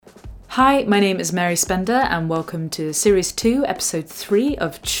Hi, my name is Mary Spender and welcome to Series 2, Episode 3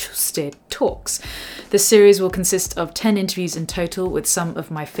 of Tuesday Talks. This series will consist of 10 interviews in total with some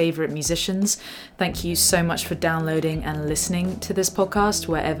of my favourite musicians. Thank you so much for downloading and listening to this podcast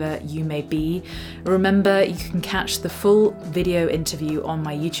wherever you may be. Remember, you can catch the full video interview on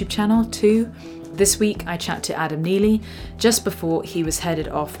my YouTube channel too. This week I chat to Adam Neely just before he was headed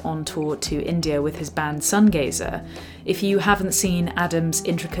off on tour to India with his band Sungazer. If you haven't seen Adam's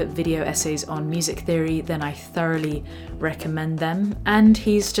intricate video essays on music theory, then I thoroughly recommend them. And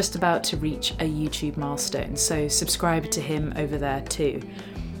he's just about to reach a YouTube milestone, so subscribe to him over there too.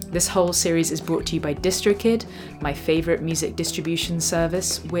 This whole series is brought to you by DistroKid, my favourite music distribution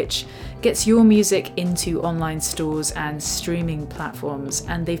service, which gets your music into online stores and streaming platforms,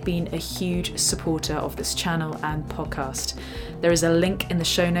 and they've been a huge supporter of this channel and podcast. There is a link in the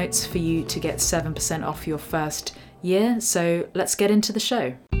show notes for you to get 7% off your first year, so let's get into the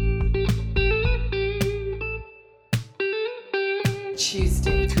show.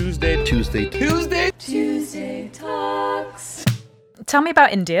 Tuesday Talks. Tell me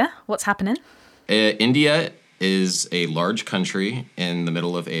about India. What's happening? India is a large country in the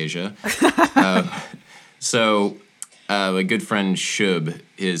middle of Asia. A good friend Shub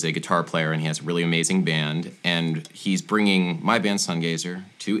is a guitar player, and he has a really amazing band. And he's bringing my band Sungazer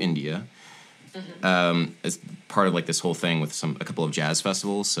to India as part of like this whole thing with a couple of jazz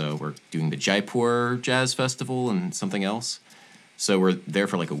festivals. So we're doing the Jaipur Jazz Festival and something else. So we're there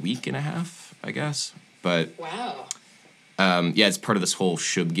for like a week and a half, I guess. But wow. It's part of this whole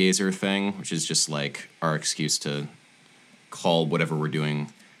Shubgazer thing, which is just like our excuse to call whatever we're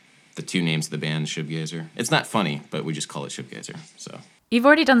doing the two names of the band Shubgazer. It's not funny, but we just call it Shubgazer. So you've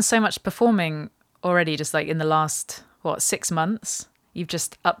already done so much performing already, just like in the last 6 months. You've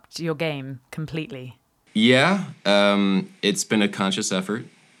just upped your game completely. Yeah, it's been a conscious effort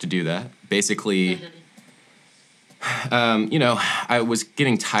to do that. Basically. I was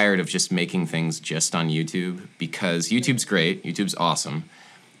getting tired of just making things just on YouTube because YouTube's great, YouTube's awesome,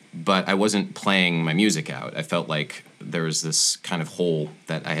 but I wasn't playing my music out. I felt like there was this kind of hole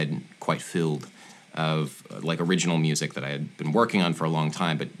that I hadn't quite filled of like original music that I had been working on for a long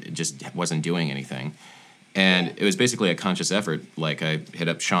time, but it just wasn't doing anything. And it was basically a conscious effort. Like I hit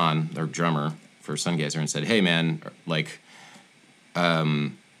up Sean, our drummer for Sungazer, and said, hey man,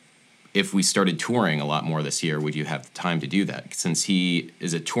 if we started touring a lot more this year, would you have the time to do that? Since he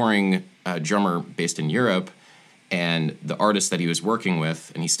is a touring drummer based in Europe, and the artist that he was working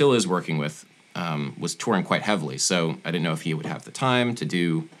with, and he still is working with, was touring quite heavily. So I didn't know if he would have the time to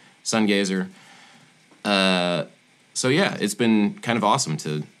do Sungazer. It's been kind of awesome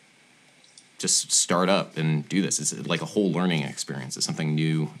to just start up and do this. It's like a whole learning experience. It's something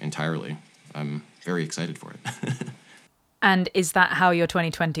new entirely. I'm very excited for it. And is that how your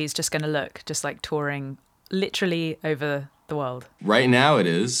 2020 is just going to look? Just like touring literally over the world? Right now it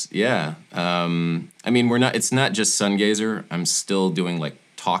is, yeah. It's not just Sungazer. I'm still doing like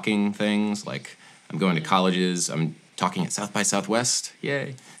talking things. Like I'm going to colleges. I'm talking at South by Southwest.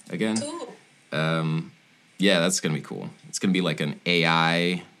 Yay, again. Cool. That's going to be cool. It's going to be like an AI.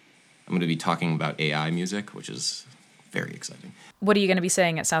 I'm going to be talking about AI music, which is very exciting. What are you going to be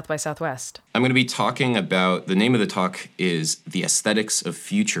saying at South by Southwest? I'm going to be talking about, the name of the talk is The Aesthetics of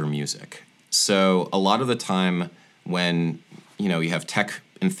Future Music. So a lot of the time when, you have tech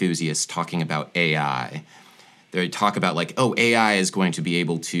enthusiasts talking about AI, they talk about like, oh, AI is going to be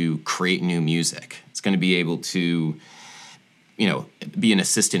able to create new music. It's going to be able to, be an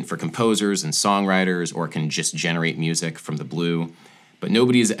assistant for composers and songwriters, or can just generate music from the blue. But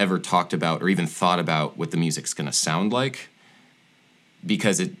nobody has ever talked about or even thought about what the music's going to sound like,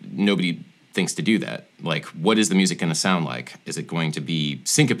 because nobody thinks to do that. Like, what is the music going to sound like? Is it going to be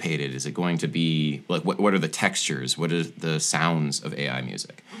syncopated? Is it going to be, like, what are the textures? What are the sounds of AI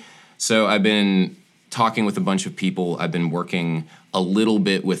music? So I've been talking with a bunch of people. I've been working a little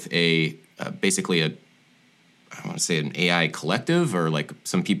bit with an AI collective, or like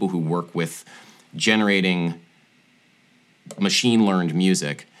some people who work with generating machine-learned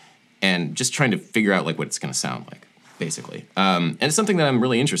music and just trying to figure out like what it's going to sound like, basically. And it's something that I'm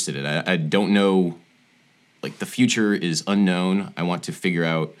really interested in. I don't know, like the future is unknown. I want to figure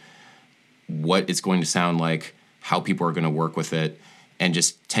out what it's going to sound like, how people are going to work with it, and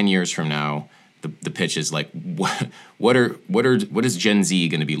just 10 years from now, the pitch is like, what is Gen Z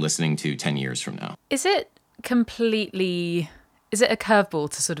going to be listening to 10 years from now? Is it a curveball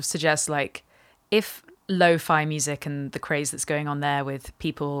to sort of suggest like, if lo-fi music and the craze that's going on there with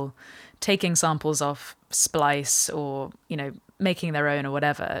people taking samples off Splice or, making their own or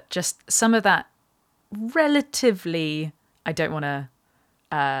whatever, just some of that relatively, I don't want to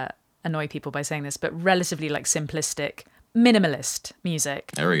annoy people by saying this, but relatively like simplistic, minimalist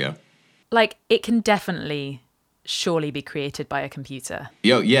music. There we go. Like it can definitely surely be created by a computer.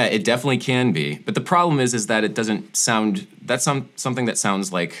 Yeah, it definitely can be. But the problem is that it doesn't sound, that's something that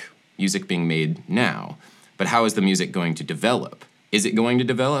sounds like music being made now. But how is the music going to develop? Is it going to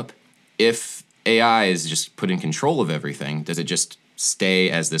develop? If AI is just put in control of everything, does it just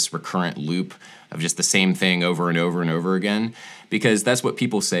stay as this recurrent loop of just the same thing over and over and over again? Because that's what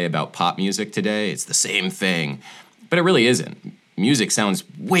people say about pop music today. It's the same thing. But it really isn't. Music sounds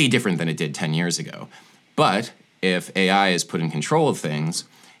way different than it did 10 years ago. But if AI is put in control of things,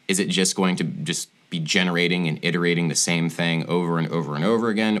 is it just going to just be generating and iterating the same thing over and over and over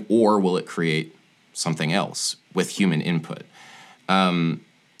again? Or will it create something else with human input?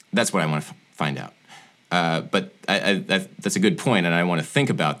 That's what I want to find out. But that's a good point, and I want to think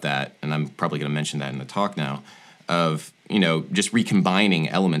about that, and I'm probably going to mention that in the talk now, of, just recombining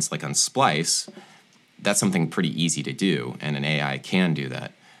elements like on Splice. That's something pretty easy to do, and an AI can do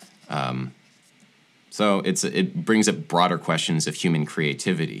that. So it brings up broader questions of human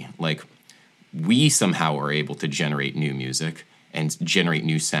creativity. Like, we somehow are able to generate new music and generate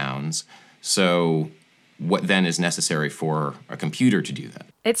new sounds. So what then is necessary for a computer to do that?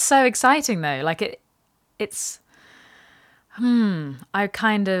 It's so exciting, though. Like, I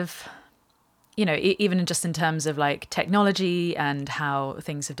kind of, even just in terms of, like, technology and how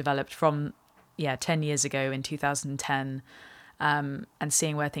things have developed from, 10 years ago in 2010, and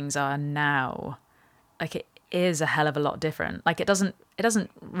seeing where things are now, like, it is a hell of a lot different. Like, it doesn't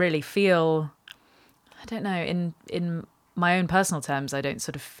really feel, I don't know, in my own personal terms, I don't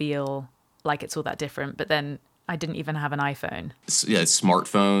sort of feel like it's all that different. But then I didn't even have an iPhone. Yeah,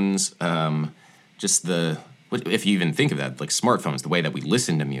 smartphones, if you even think of that, like smartphones, the way that we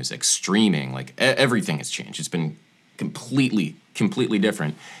listen to music, streaming, like everything has changed. It's been completely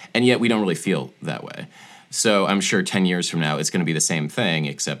different. And yet we don't really feel that way. So I'm sure 10 years from now, it's going to be the same thing,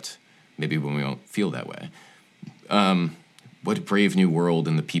 except maybe when we won't feel that way. What a brave new world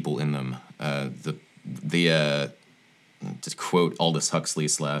and the people in them. To quote Aldous Huxley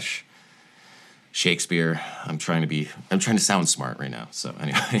 / Shakespeare, I'm trying to sound smart right now. So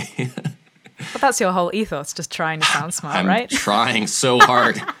anyway. But that's your whole ethos, just trying to sound smart, right? I'm trying so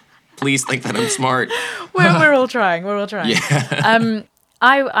hard. Please think that I'm smart. We're all trying. Yeah.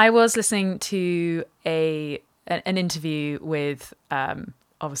 I was listening to an interview with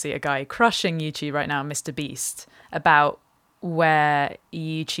obviously a guy crushing YouTube right now, Mr. Beast, about where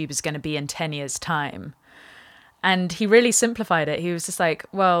YouTube is going to be in 10 years' time. And he really simplified it. He was just like,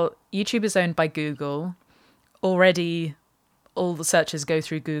 well, YouTube is owned by Google. Already all the searches go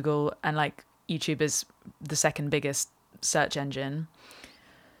through Google, and like YouTube is the second biggest search engine.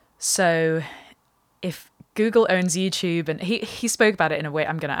 So if Google owns YouTube, and he spoke about it in a way,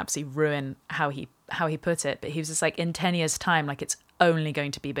 I'm going to absolutely ruin how he put it, but he was just like, in 10 years' time, like, it's only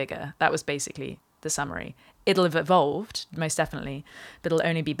going to be bigger. That was basically the summary. It'll have evolved, most definitely, but it'll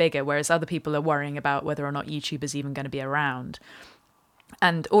only be bigger, whereas other people are worrying about whether or not YouTube is even going to be around.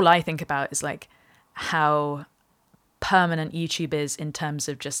 And all I think about is like how permanent YouTube is in terms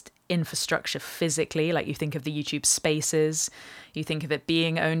of just infrastructure physically. Like, you think of the YouTube Spaces, you think of it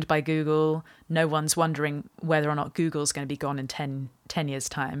being owned by Google. No one's wondering whether or not Google's going to be gone in 10 years'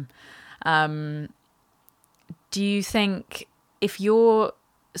 time. Do you think, if you're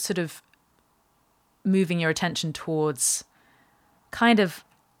sort of moving your attention towards kind of,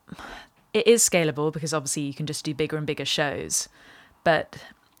 it is scalable because obviously you can just do bigger and bigger shows, but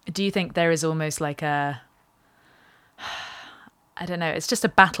do you think there is almost like I don't know, it's just a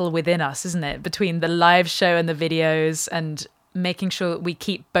battle within us, isn't it? Between the live show and the videos, and making sure we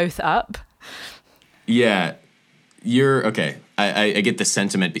keep both up. Yeah, you're okay. I get the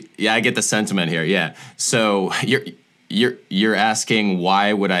sentiment. Yeah, I get the sentiment here. Yeah. So you're asking,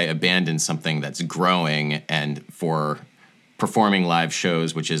 why would I abandon something that's growing and for performing live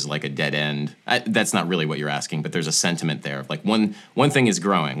shows, which is like a dead end? That's not really what you're asking, but there's a sentiment there. Like one thing is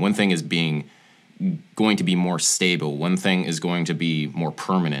growing. One thing is going to be more stable. One thing is going to be more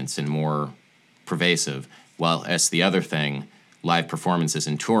permanent and more pervasive. While as the other thing, live performances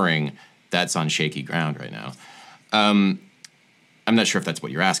and touring, that's on shaky ground right now. I'm not sure if that's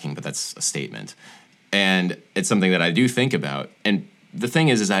what you're asking, but that's a statement. And it's something that I do think about. And the thing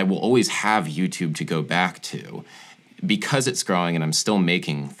is I will always have YouTube to go back to because it's growing, and I'm still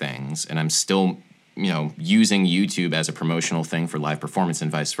making things, and I'm still, using YouTube as a promotional thing for live performance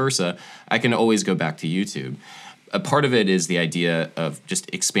and vice versa. I can always go back to YouTube. A part of it is the idea of just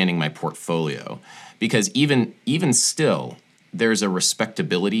expanding my portfolio, because even still, there's a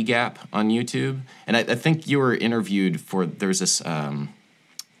respectability gap on YouTube. And I think you were interviewed for, there's this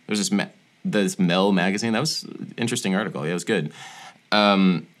There's this Mel magazine. That was an interesting article. Yeah, it was good.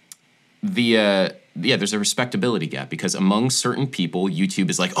 There's a respectability gap because among certain people, YouTube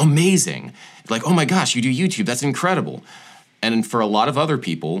is like amazing. Like, oh my gosh, you do YouTube. That's incredible. And for a lot of other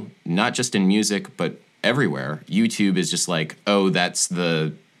people, not just in music, but everywhere, YouTube is just like, oh, that's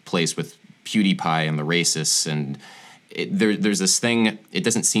the place with PewDiePie and the racists. And there's this thing, it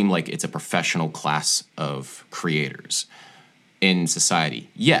doesn't seem like it's a professional class of creators in society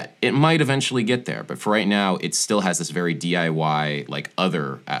yet. It might eventually get there, but for right now, it still has this very DIY, like,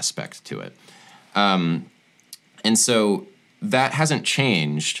 other aspect to it. And so that hasn't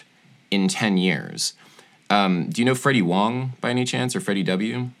changed in 10 years. Do you know Freddie Wong by any chance, or Freddie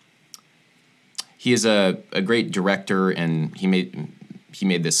W? He is a great director, and he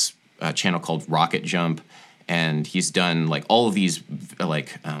made this channel called Rocket Jump, and he's done like all of these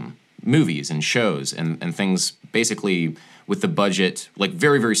movies and shows and things basically with the budget, like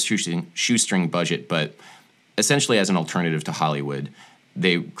very, very shoestring budget, but essentially as an alternative to Hollywood.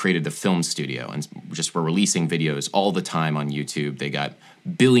 They created the film studio and just were releasing videos all the time on YouTube. They got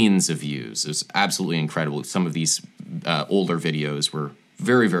billions of views. It was absolutely incredible. Some of these older videos were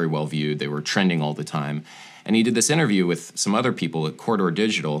very, very well viewed. They were trending all the time. And he did this interview with some other people at Corridor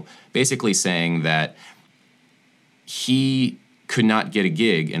Digital, basically saying that he could not get a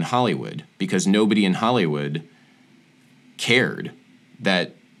gig in Hollywood because nobody in Hollywood cared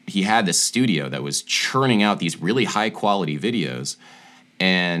that he had this studio that was churning out these really high-quality videos.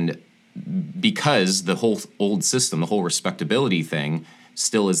 And because the whole old system, the whole respectability thing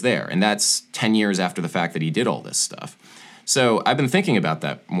still is there. And that's 10 years after the fact that he did all this stuff. So I've been thinking about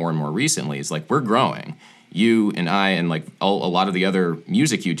that more and more recently. It's like, we're growing. You and I and like a lot of the other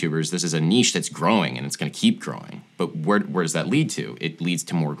music YouTubers, this is a niche that's growing and it's going to keep growing. But where does that lead to? It leads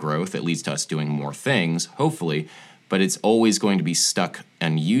to more growth. It leads to us doing more things, hopefully. But it's always going to be stuck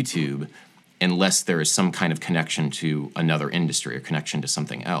on YouTube unless there is some kind of connection to another industry or connection to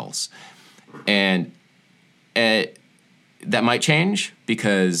something else. And that might change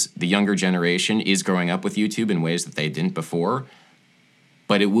because the younger generation is growing up with YouTube in ways that they didn't before,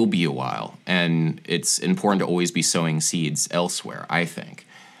 but it will be a while. And it's important to always be sowing seeds elsewhere, I think.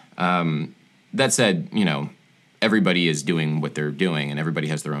 That said, everybody is doing what they're doing and everybody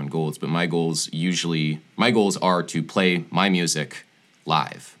has their own goals, but my goals are to play my music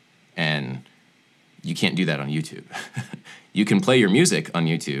live. And you can't do that on YouTube. You can play your music on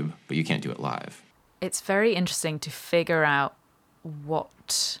YouTube, but you can't do it live. It's very interesting to figure out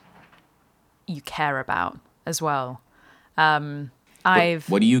what you care about as well. What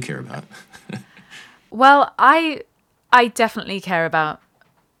do you care about? Well, I definitely care about.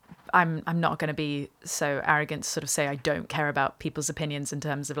 I'm not going to be so arrogant to sort of say I don't care about people's opinions in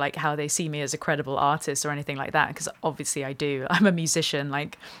terms of like how they see me as a credible artist or anything like that, because obviously I do. I'm a musician.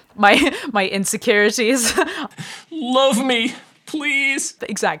 Like my insecurities. Love me, please.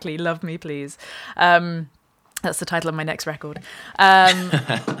 Exactly, love me, please. That's the title of my next record.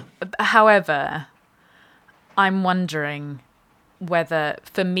 However, I'm wondering whether,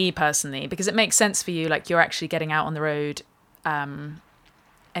 for me personally, because it makes sense for you, like you're actually getting out on the road.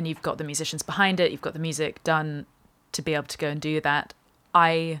 And you've got the musicians behind it, you've got the music done to be able to go and do that.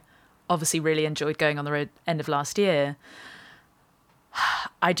 I obviously really enjoyed going on the road end of last year.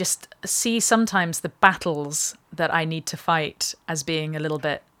 I just see sometimes the battles that I need to fight as being a little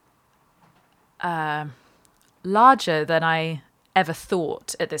bit larger than I ever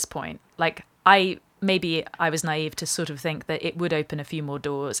thought at this point. Like, maybe I was naive to sort of think that it would open a few more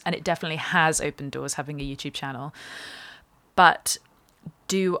doors, and it definitely has opened doors having a YouTube channel. But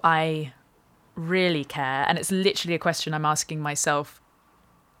do I really care? And it's literally a question I'm asking myself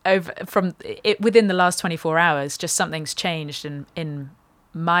within the last 24 hours. Just something's changed in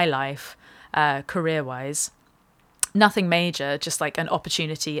my life, career-wise. Nothing major, just like an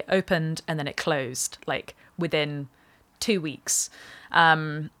opportunity opened and then it closed, like within 2 weeks.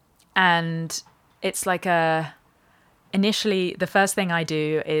 And it's like initially the first thing I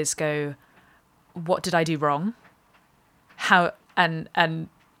do is go, what did I do wrong? How, and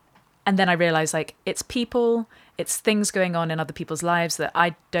then I realize like it's people, it's things going on in other people's lives that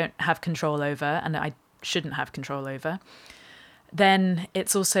I don't have control over and that I shouldn't have control over. Then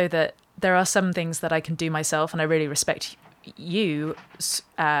it's also that there are some things that I can do myself, and I really respect you,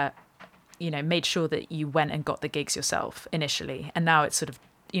 made sure that you went and got the gigs yourself initially. And now it's sort of,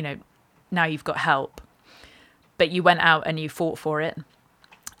 now you've got help, but you went out and you fought for it.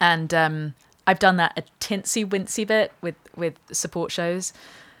 And I've done that a tinsy-wincy bit with support shows,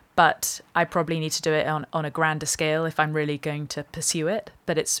 but I probably need to do it on a grander scale if I'm really going to pursue it.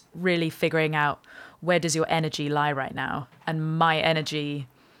 But it's really figuring out, where does your energy lie right now? And my energy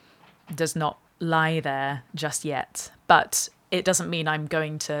does not lie there just yet. But it doesn't mean I'm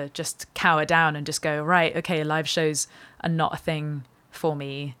going to just cower down and just go, right, okay, live shows are not a thing for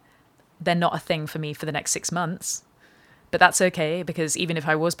me. They're not a thing for me for the next 6 months. But that's okay, because even if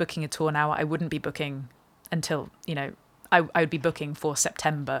I was booking a tour now, I wouldn't be booking until, I would be booking for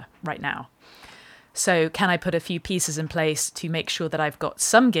September right now. So can I put a few pieces in place to make sure that I've got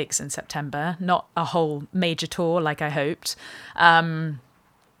some gigs in September, not a whole major tour like I hoped? But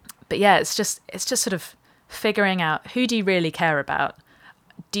yeah, it's just sort of figuring out, who do you really care about?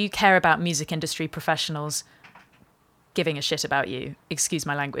 Do you care about music industry professionals giving a shit about you? Excuse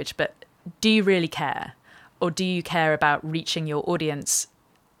my language, but do you really care? Or do you care about reaching your audience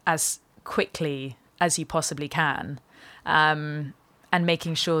as quickly as you possibly can, and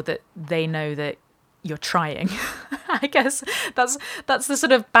making sure that they know that you're trying? I guess that's the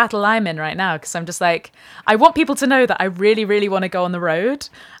sort of battle I'm in right now, because I'm just like, I want people to know that I really, really want to go on the road,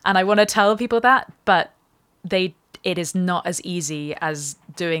 and I want to tell people that, but it is not as easy as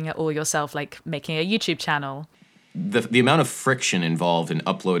doing it all yourself, like making a YouTube channel. The amount of friction involved in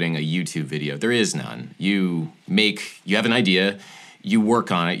uploading a YouTube video, there is none. You have an idea, you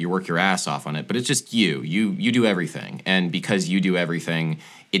work on it, you work your ass off on it, but it's just you do everything. And because you do everything,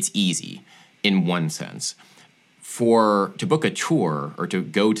 it's easy in one sense. To book a tour or to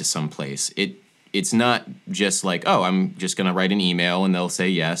go to some place, it's not just like, oh, I'm just going to write an email and they'll say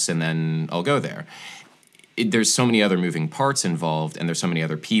yes and then I'll go there. There's so many other moving parts involved, and there's so many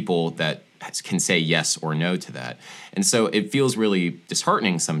other people that can say yes or no to that. And so it feels really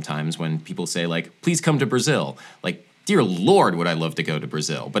disheartening sometimes when people say, like, please come to Brazil. Like, dear Lord, would I love to go to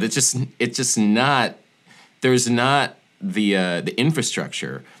Brazil. But it's just not, there's not the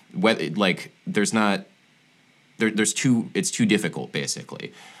infrastructure. It's too difficult,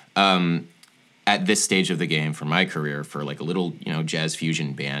 basically. At this stage of the game for my career, for like a little, jazz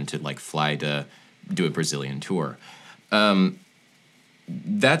fusion band to like fly to do a Brazilian tour.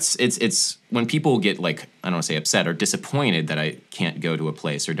 It's when people get like, I don't want to say upset or disappointed that I can't go to a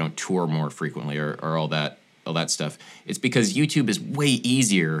place or don't tour more frequently or all that stuff. It's because YouTube is way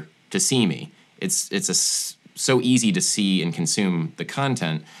easier to see me. It's so easy to see and consume the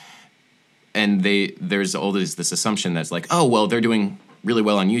content, and there's always this assumption that's like, oh well, they're doing really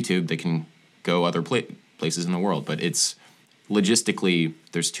well on YouTube, they can go other places in the world, but it's logistically,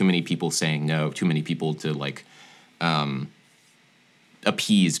 there's too many people saying no, too many people to like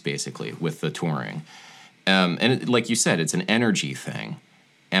appease, basically, with the touring. And like you said, it's an energy thing.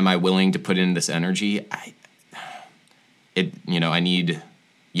 Am I willing to put in this energy? I need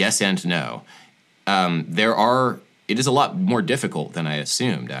yes and no. It is a lot more difficult than I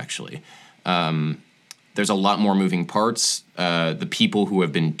assumed, actually. There's a lot more moving parts. The people who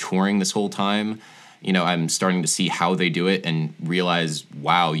have been touring this whole time, I'm starting to see how they do it and realize,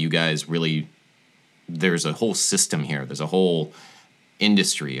 wow, you guys really, there's a whole system here. There's a whole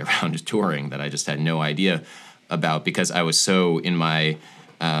industry around touring that I just had no idea about, because I was so in my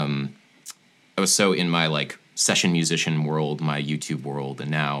like session musician world, my YouTube world,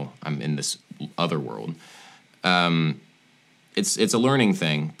 and now I'm in this other world. It's a learning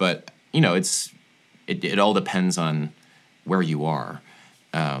thing, but it all depends on where you are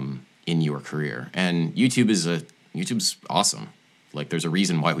in your career. And YouTube's awesome. Like, there's a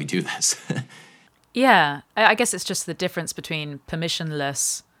reason why we do this. Yeah, I guess it's just the difference between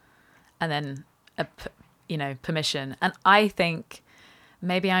permissionless and then permission. And I think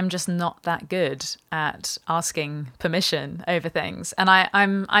maybe I'm just not that good at asking permission over things. And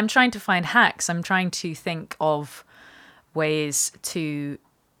I'm trying to find hacks. I'm trying to think of ways to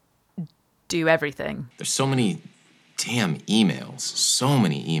do everything. There's so many damn emails, so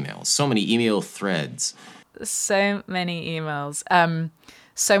many email threads. So many emails.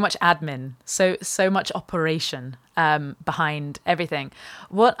 So much admin, so much operation behind everything.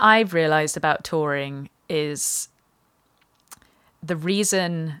 What I've realized about touring is the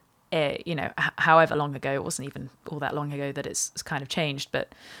reason, however long ago, it wasn't even all that long ago that it's kind of changed,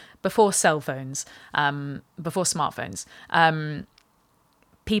 but before cell phones, before smartphones,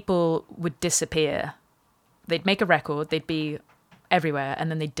 people would disappear. They'd make a record, they'd be everywhere, and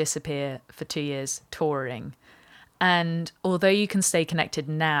then they'd disappear for 2 years touring. And although you can stay connected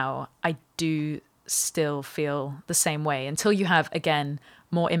now, I do still feel the same way until you have, again,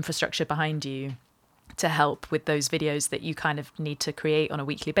 more infrastructure behind you to help with those videos that you kind of need to create on a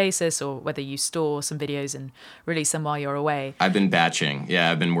weekly basis, or whether you store some videos and release them while you're away. I've been batching.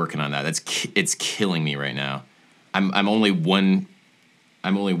 Yeah, I've been working on that. It's killing me right now. I'm only one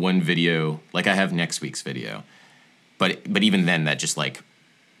video. Like, I have next week's video, but even then, that just like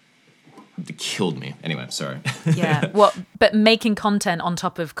killed me. Anyway, sorry. Yeah. Well, but making content on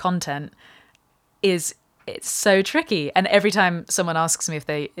top of content it's so tricky. And every time someone asks me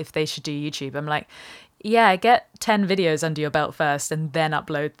if they should do YouTube, I'm like, yeah, get 10 videos under your belt first and then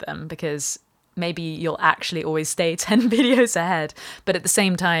upload them, because maybe you'll actually always stay 10 videos ahead. But at the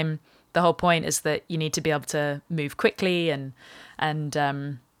same time, the whole point is that you need to be able to move quickly and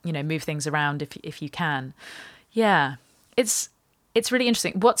move things around if you can. Yeah, it's really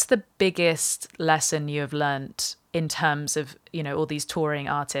interesting. What's the biggest lesson you have learnt in terms of, all these touring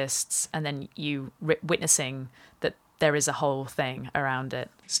artists, and then you witnessing that there is a whole thing around it?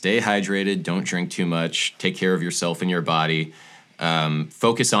 Stay hydrated, don't drink too much, take care of yourself and your body.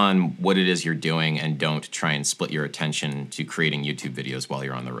 Focus on what it is you're doing, and don't try and split your attention to creating YouTube videos while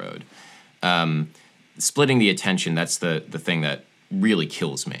you're on the road. Splitting the attention, that's the thing that really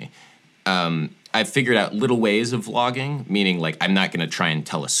kills me. I've figured out little ways of vlogging, meaning like I'm not going to try and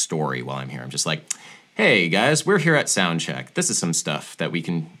tell a story while I'm here. I'm just like, hey guys, we're here at Soundcheck. This is some stuff that we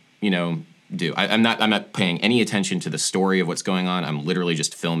can, do. I'm not paying any attention to the story of what's going on. I'm literally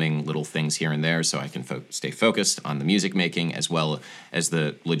just filming little things here and there so I can stay focused on the music making as well as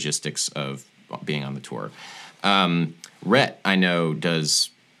the logistics of being on the tour. Rhett, I know, does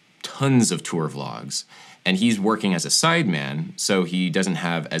tons of tour vlogs, and he's working as a sideman, so he doesn't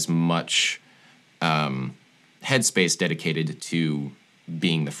have as much headspace dedicated to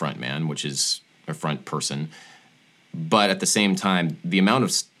being the front man, which is a front person. But at the same time, the amount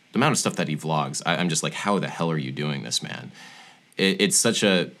of stuff that he vlogs, I'm just like, how the hell are you doing this, man? It's such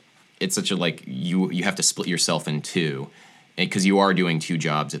a like you have to split yourself in two, because you are doing two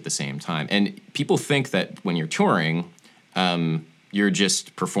jobs at the same time. And people think that when you're touring, you're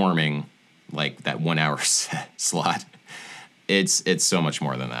just performing like that 1 hour slot. It's so much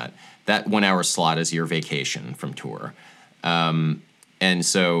more than that. That 1 hour slot is your vacation from tour. And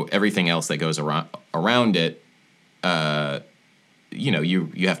so everything else that goes around it,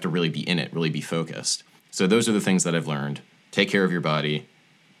 you have to really be in it, really be focused. So those are the things that I've learned. Take care of your body.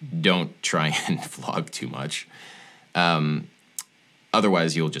 Don't try and vlog too much.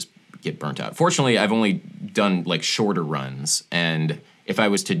 Otherwise, you'll just get burnt out. Fortunately, I've only done like shorter runs, and if I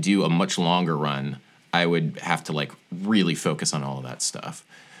was to do a much longer run, I would have to like really focus on all of that stuff.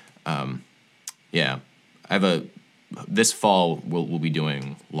 This fall we'll be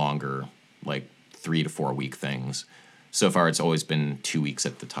doing longer, like 3 to 4 week things. So far, it's always been 2 weeks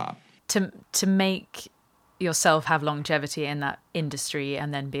at the top. To make yourself have longevity in that industry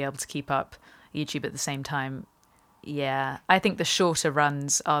and then be able to keep up YouTube at the same time, yeah, I think the shorter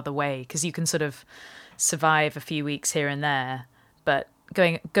runs are the way, because you can sort of survive a few weeks here and there, but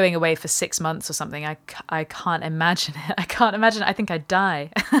going away for 6 months or something, I can't imagine it. I think I'd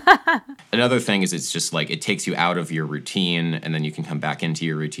die. Another thing is, it's just like it takes you out of your routine, and then you can come back into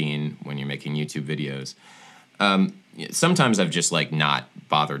your routine when you're making YouTube videos. Sometimes I've just like not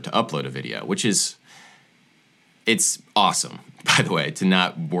bothered to upload a video, it's awesome, by the way, to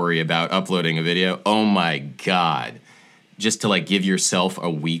not worry about uploading a video. Oh my God. Just to like give yourself a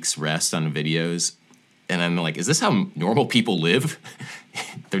week's rest on videos. And I'm like, is this how normal people live?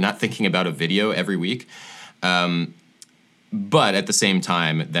 They're not thinking about a video every week. But at the same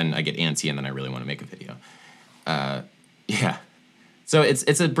time, then I get antsy, and then I really want to make a video. Yeah. So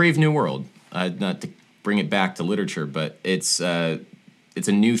it's a brave new world. Not to bring it back to literature, but it's a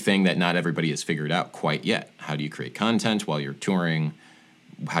new thing that not everybody has figured out quite yet. How do you create content while you're touring?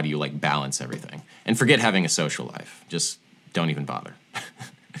 How do you like balance everything? And forget having a social life. Just don't even bother.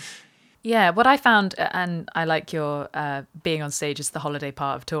 Yeah, what I found, and I like your being on stage is the holiday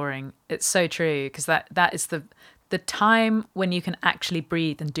part of touring. It's so true, because that is the time when you can actually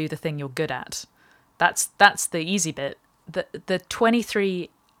breathe and do the thing you're good at. That's the easy bit. The 23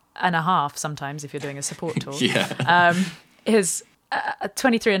 and a half, sometimes if you're doing a support tour, is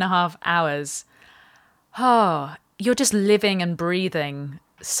 23 and a half hours. Oh, you're just living and breathing,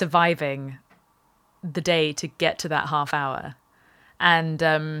 surviving the day to get to that half hour.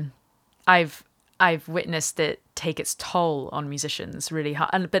 And I've witnessed it take its toll on musicians really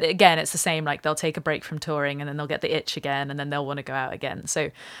hard. But again, it's the same, like they'll take a break from touring and then they'll get the itch again and then they'll want to go out again.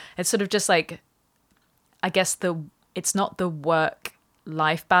 So it's sort of just like, I guess it's not the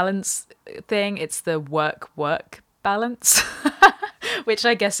work-life balance thing, it's the work-work balance, which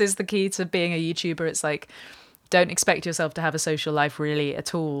I guess is the key to being a YouTuber. It's like, don't expect yourself to have a social life really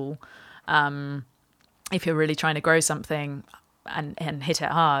at all. If you're really trying to grow something and hit it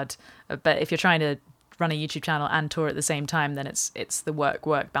hard. But if you're trying to run a YouTube channel and tour at the same time, then it's the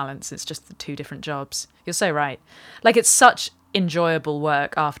work balance. It's just the two different jobs. You're so right. Like, it's such enjoyable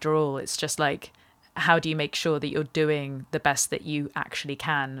work after all. It's just like, how do you make sure that you're doing the best that you actually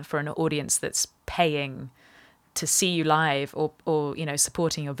can for an audience that's paying to see you live, or you know,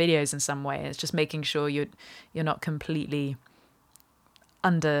 supporting your videos in some way? It's just making sure you're not completely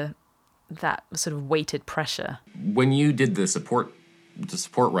under that sort of weighted pressure. When you did the support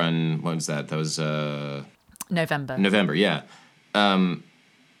run, when was that? That was November, yeah. Were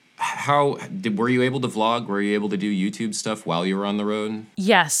you able to vlog? Were you able to do YouTube stuff while you were on the road?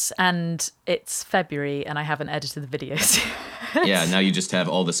 Yes, and it's February and I haven't edited the videos. Yeah, now you just have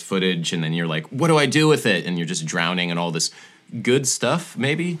all this footage and then you're like, what do I do with it? And you're just drowning in all this good stuff,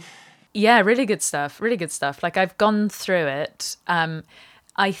 maybe? Yeah, really good stuff. Like, I've gone through it.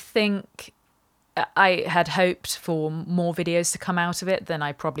 I think I had hoped for more videos to come out of it than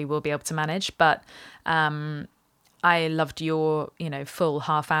I probably will be able to manage, but I loved your, you know, full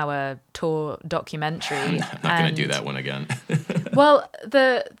half-hour tour documentary. I'm not going to do that one again. Well,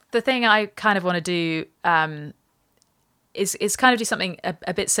 the thing I kind of want to do is kind of do something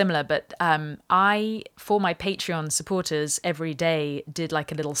a bit similar, but I, for my Patreon supporters, every day did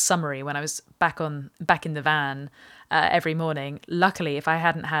like a little summary when I was back in the van every morning. Luckily, if I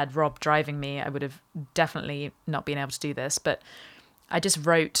hadn't had Rob driving me, I would have definitely not been able to do this, but I just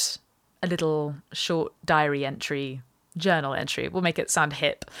wrote a little short journal entry. We'll make it sound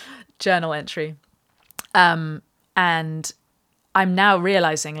hip. Journal entry. And I'm now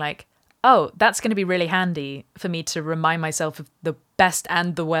realizing, like, oh, that's going to be really handy for me to remind myself of the best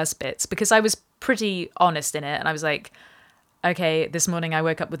and the worst bits, because I was pretty honest in it. And I was like, okay, this morning I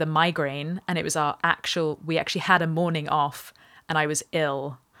woke up with a migraine, and it was we actually had a morning off and I was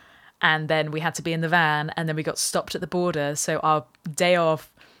ill. And then we had to be in the van, and then we got stopped at the border. So our day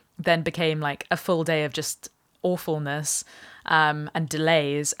off then became like a full day of just awfulness and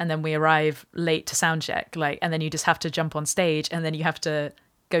delays. And then we arrive late to sound check, like, and then you just have to jump on stage, and then you have to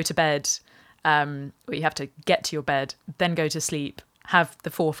go to bed, or you have to get to your bed, then go to sleep, have the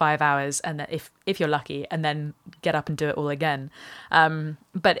 4 or 5 hours, and then if you're lucky, and then get up and do it all again.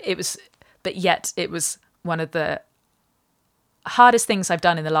 But yet it was one of the hardest things I've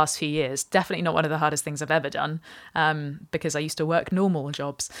done in the last few years. Definitely not one of the hardest things I've ever done, because I used to work normal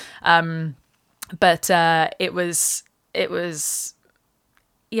jobs. But it was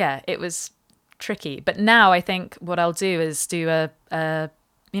tricky. But now I think what I'll do is do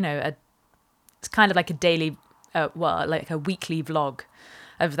it's kind of like a daily, like a weekly vlog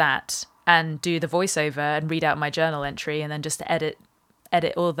of that, and do the voiceover and read out my journal entry, and then just edit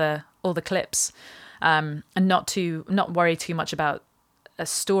all the clips. And not worry too much about a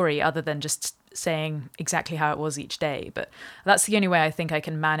story other than just saying exactly how it was each day. But that's the only way I think I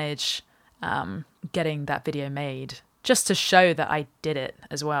can manage getting that video made, just to show that I did it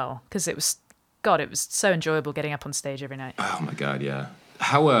as well. Because it was so enjoyable getting up on stage every night. Oh my God, yeah.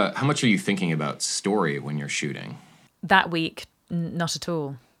 How much are you thinking about story when you're shooting? That week, not at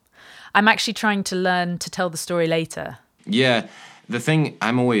all. I'm actually trying to learn to tell the story later. Yeah, the thing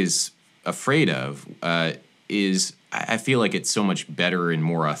I'm always afraid of is I feel like it's so much better and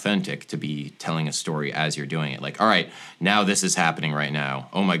more authentic to be telling a story as you're doing it. Like, all right, now this is happening right now.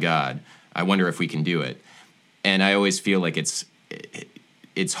 Oh my God, I wonder if we can do it. And I always feel like it's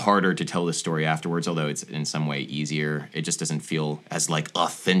harder to tell the story afterwards, although it's in some way easier. It just doesn't feel as like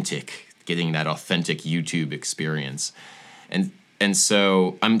authentic, getting that authentic YouTube experience. And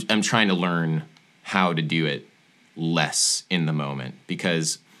so I'm trying to learn how to do it less in the moment,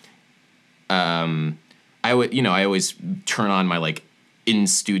 because I always turn on my like in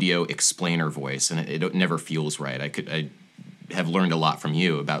studio explainer voice, and it never feels right. I have learned a lot from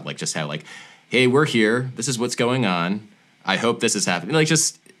you about like just how like, hey, we're here. This is what's going on. I hope this is happening. Like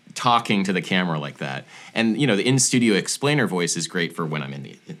just talking to the camera like that. And the in studio explainer voice is great for when I'm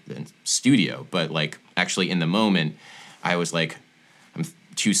in the studio, but like actually in the moment, I was like, I'm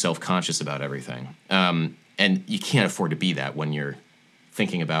too self-conscious about everything. And you can't afford to be that when you're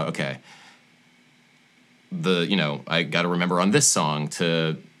thinking about, okay, I got to remember on this song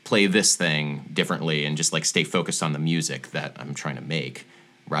to play this thing differently, and just like stay focused on the music that I'm trying to make,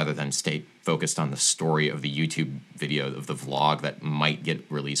 rather than stay focused on the story of the YouTube video, of the vlog that might get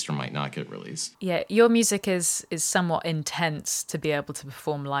released or might not get released. Yeah, your music is somewhat intense to be able to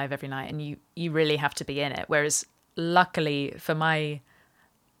perform live every night, and you really have to be in it. Whereas luckily for my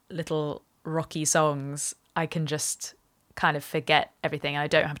little rocky songs, I can just kind of forget everything. I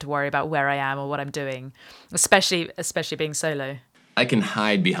don't have to worry about where I am or what I'm doing, especially being solo. I can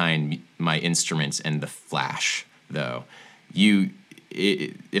hide behind my instruments and the flash, though.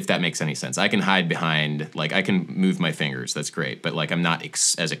 If that makes any sense. I can hide behind, like, I can move my fingers, that's great, but like I'm not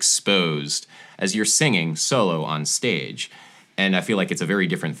as exposed as you're singing solo on stage. And I feel like it's a very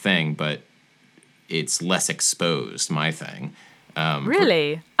different thing, but it's less exposed, my thing.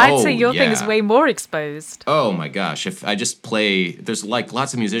 Really? I'd say your thing is way more exposed. Oh my gosh. If I just play, there's like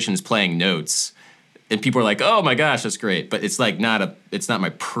lots of musicians playing notes and people are like, oh my gosh, that's great. But it's like it's not my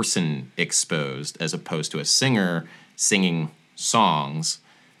person exposed as opposed to a singer singing songs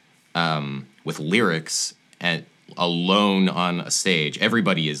with lyrics and alone on a stage.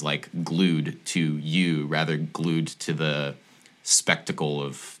 Everybody is like glued to you rather glued to the spectacle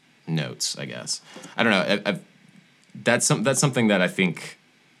of notes, I guess. I don't know. That's something that I think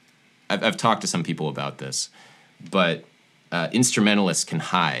I've talked to some people about this, but instrumentalists can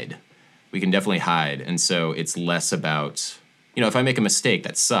hide. We can definitely hide, and so it's less about, if I make a mistake,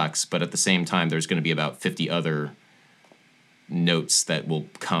 that sucks, but at the same time, there's going to be about 50 other notes that will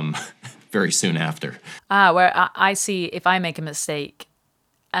come very soon after. Where I see if I make a mistake,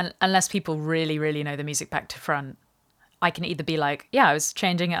 and unless people really, really know the music back to front, I can either be like, yeah, I was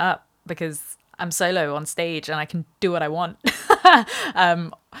changing it up because I'm solo on stage and I can do what I want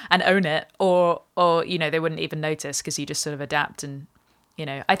and own it, or they wouldn't even notice because you just sort of adapt. And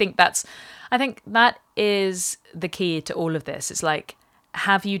I think that is the key to all of this. It's like,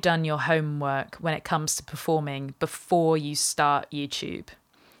 have you done your homework when it comes to performing before you start YouTube?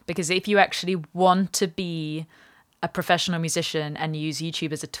 Because if you actually want to be a professional musician and use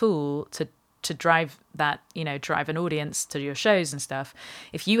YouTube as a tool to drive that, drive an audience to your shows and stuff,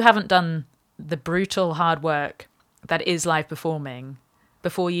 if you haven't done the brutal hard work that is live performing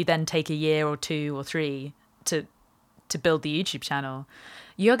before you then take a year or 2 or 3 to build the YouTube channel,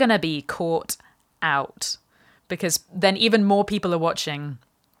 you're going to be caught out, because then even more people are watching.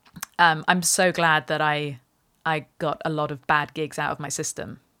 I'm so glad that I got a lot of bad gigs out of my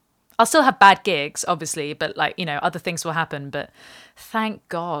system. I'll still have bad gigs, obviously, but other things will happen. But thank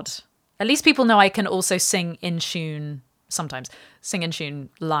God, at least people know I can also sing in tune. Sometimes sing in tune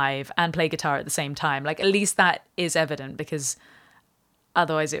live and play guitar at the same time. Like, at least that is evident, because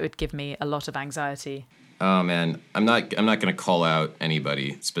otherwise it would give me a lot of anxiety. Oh man, I'm not going to call out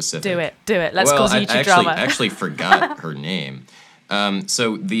anybody specific. Do it. Let's cause YouTube drama. I actually forgot her name.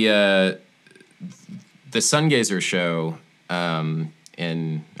 So the Sungazer show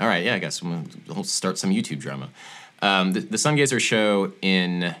all right, yeah, I guess we'll start some YouTube drama. The Sungazer show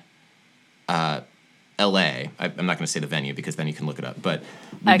in LA. I'm not going to say the venue because then you can look it up. But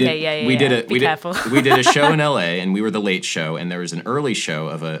we did a show in LA, and we were the late show, and there was an early show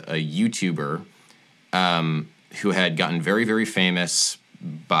of a YouTuber who had gotten very, very famous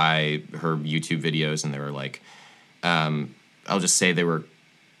by her YouTube videos, and they were like, I'll just say they were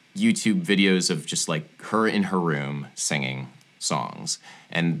YouTube videos of just like her in her room singing songs,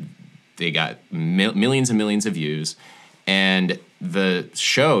 and they got millions and millions of views. And the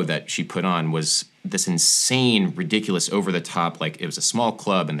show that she put on was this insane, ridiculous, over the top, like it was a small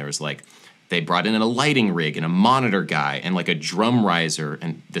club, and there was like, they brought in a lighting rig and a monitor guy and like a drum riser,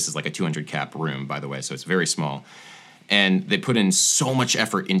 and this is like a 200 cap room, by the way, so it's very small. And they put in so much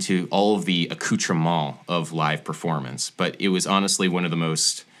effort into all of the accoutrement of live performance, but it was honestly one of the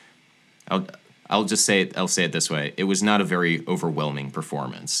most, I'll say it this way, it was not a very overwhelming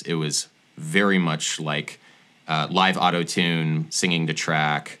performance. It was very much like live auto-tune, singing to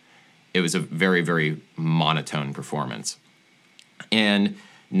track. It was a very, very monotone performance. And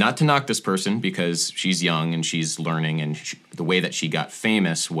not to knock this person, because she's young and she's learning, and the way that she got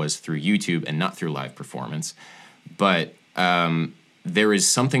famous was through YouTube and not through live performance. But there is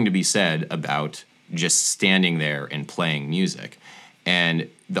something to be said about just standing there and playing music. And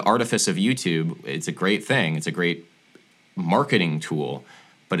the artifice of YouTube, it's a great thing. It's a great marketing tool,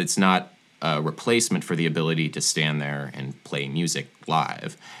 but it's not a replacement for the ability to stand there and play music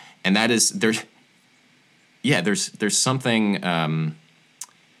live. And that is, there's something,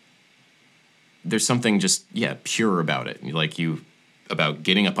 there's something just, pure about it. About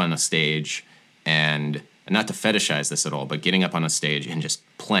getting up on a stage and not to fetishize this at all, but getting up on a stage and just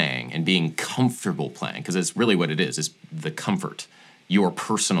playing and being comfortable playing, because it's really what it is the comfort, your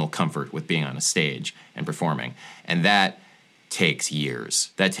personal comfort with being on a stage and performing. And that takes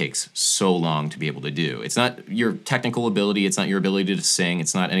years. That takes so long to be able to do. It's not your technical ability. It's not your ability to sing.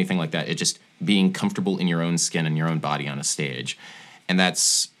 It's not anything like that. It's just being comfortable in your own skin and your own body on a stage. And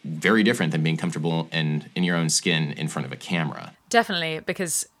that's very different than being comfortable in your own skin in front of a camera. Definitely,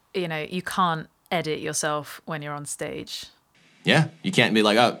 because, you can't edit yourself when you're on stage. Yeah, you can't be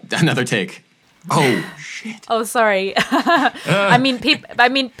like, oh, another take. Oh shit! Oh, sorry.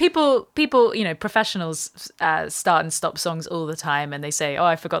 People. Professionals start and stop songs all the time, and they say, "Oh,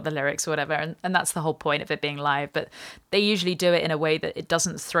 I forgot the lyrics" or whatever, and that's the whole point of it being live. But they usually do it in a way that it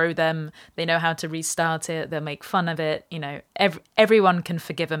doesn't throw them. They know how to restart it. They'll make fun of it. Everyone can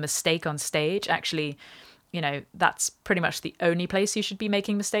forgive a mistake on stage. Actually, that's pretty much the only place you should be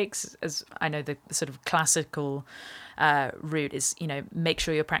making mistakes. As I know, the sort of classical route is, make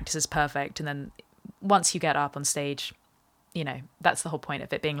sure your practice is perfect, and then once you get up on stage, that's the whole point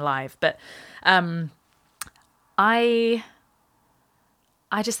of it being live. But I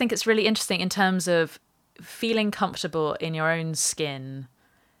just think it's really interesting in terms of feeling comfortable in your own skin.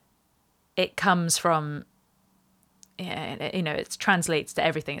 It comes from, it translates to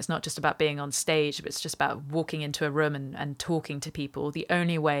everything. It's not just about being on stage, but it's just about walking into a room and talking to people. The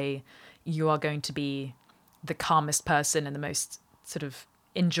only way you are going to be the calmest person and the most sort of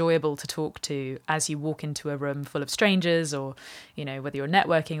enjoyable to talk to as you walk into a room full of strangers, or whether you're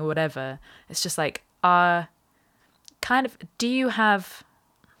networking or whatever, it's just like do you have,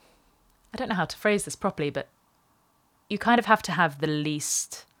 I don't know how to phrase this properly, but you kind of have to have the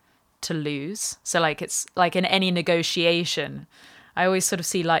least to lose. So like, it's like in any negotiation, I always sort of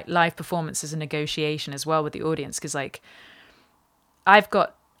see like live performance as a negotiation as well with the audience, because like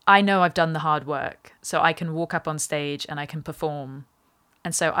I know I've done the hard work, so I can walk up on stage and I can perform.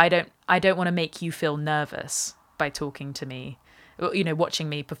 And so I don't want to make you feel nervous by talking to me, watching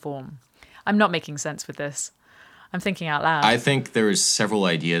me perform. I'm not making sense with this. I'm thinking out loud. I think there's several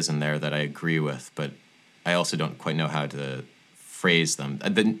ideas in there that I agree with, but I also don't quite know how to phrase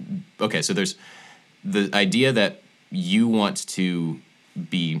them. Okay, so there's the idea that you want to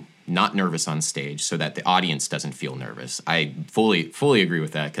be not nervous on stage so that the audience doesn't feel nervous. I fully agree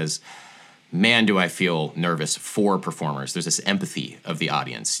with that, because man, do I feel nervous for performers. There's this empathy of the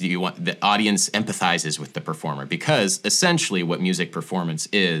audience. The audience empathizes with the performer, because essentially what music performance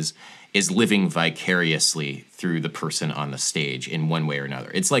is living vicariously through the person on the stage in one way or another.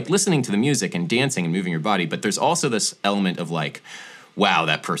 It's like listening to the music and dancing and moving your body, but there's also this element of like, wow,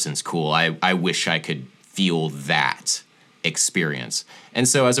 that person's cool. I wish I could feel that experience. And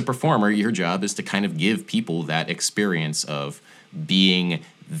so as a performer, your job is to kind of give people that experience of being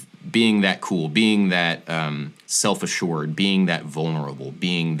that cool, being that self-assured, being that vulnerable,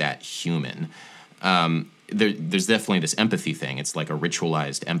 being that human. There's definitely this empathy thing. It's like a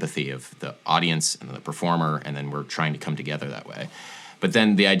ritualized empathy of the audience and the performer, and then we're trying to come together that way. But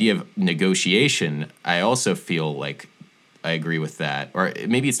then the idea of negotiation, I also feel like I agree with that. Or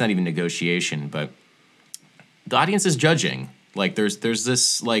maybe it's not even negotiation, but the audience is judging. Like there's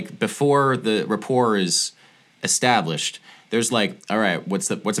this, like, before the rapport is established, there's like, all right, what's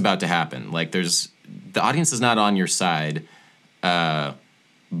about to happen? Like the audience is not on your side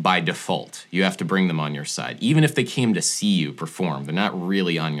by default. You have to bring them on your side. Even if they came to see you perform, they're not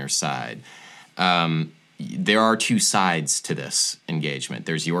really on your side. There are two sides to this engagement.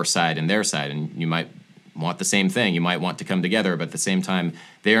 There's your side and their side, and you might want the same thing. You might want to come together, but at the same time,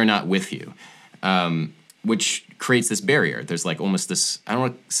 they are not with you, which creates this barrier. There's like almost this, I don't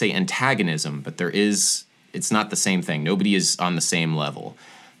want to say antagonism, but it's not the same thing. Nobody is on the same level.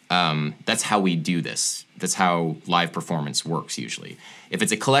 That's how we do this. That's how live performance works usually. If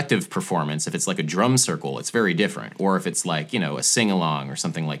it's a collective performance, if it's like a drum circle, it's very different. Or if it's like, a sing-along or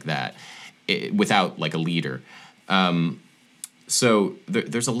something like that, without like a leader. So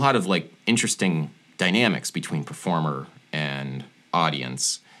there's a lot of like interesting dynamics between performer and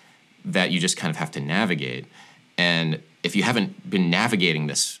audience that you just kind of have to navigate. And if you haven't been navigating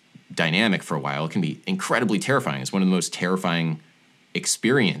this dynamic for a while, it can be incredibly terrifying. It's one of the most terrifying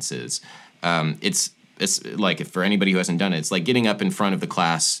experiences. It's like, if for anybody who hasn't done it, it's like getting up in front of the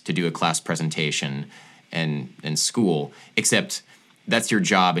class to do a class presentation in school, except that's your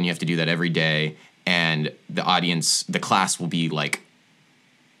job and you have to do that every day. And the audience, the class will be like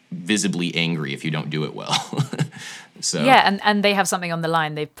visibly angry if you don't do it well. So yeah, and they have something on the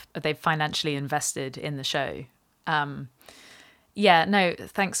line. They've financially invested in the show. Thanks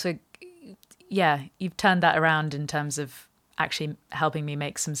for you've turned that around in terms of actually helping me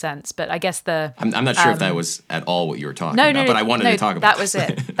make some sense. But I guess I'm not sure if that was at all what you were talking about, but I wanted to talk about that. Was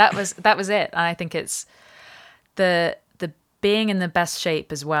it. That was it. And I think it's the being in the best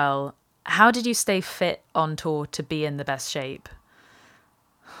shape as well. How did you stay fit on tour to be in the best shape?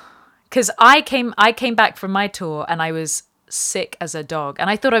 Because I came back from my tour and I was sick as a dog, and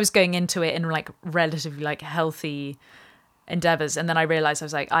I thought I was going into it in like relatively like healthy endeavors, and then I realized I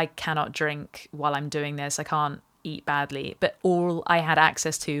was like, I cannot drink while I'm doing this. I can't eat badly, but all I had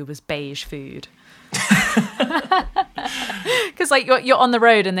access to was beige food. Because like you're on the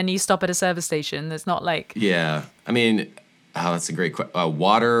road and then you stop at a service station. There's not like Yeah, I mean, that's a great question.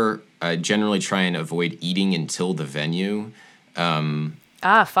 Water. I generally try and avoid eating until the venue.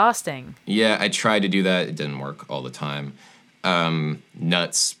 fasting. Yeah, I tried to do that. It didn't work all the time.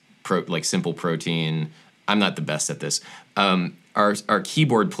 Nuts, like simple protein. I'm not the best at this. Our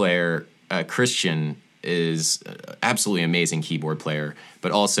keyboard player, Christian, is absolutely amazing keyboard player,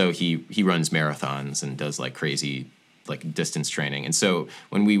 but also he runs marathons and does like crazy like distance training. And so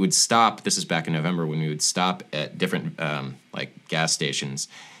when we would stop, this is back in November, when we would stop at different like gas stations,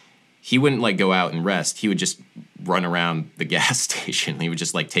 he wouldn't like go out and rest. He would just run around the gas station. He would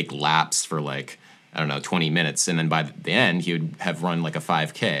just like take laps for like, I don't know, 20 minutes. And then by the end, he would have run like a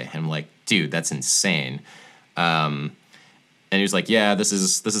 5K. And I'm like, dude, that's insane. And he was like, yeah, this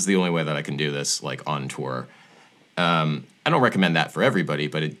is the only way that I can do this, like on tour. I don't recommend that for everybody,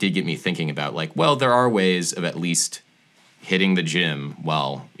 but it did get me thinking about like, well, there are ways of at least hitting the gym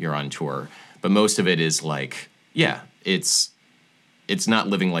while you're on tour. But most of it is like, yeah, it's not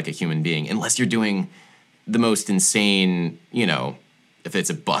living like a human being unless you're doing the most insane, you know, if it's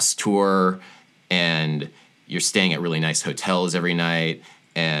a bus tour and you're staying at really nice hotels every night,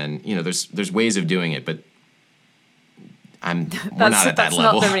 and you know, there's ways of doing it, but we're not at that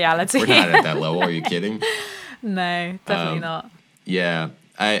level. That's not the reality. We're not at that level. Are you kidding? No, definitely not. Yeah,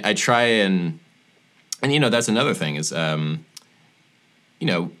 I try and you know, that's another thing is, you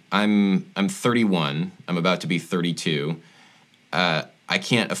know, I'm 31. I'm about to be 32. I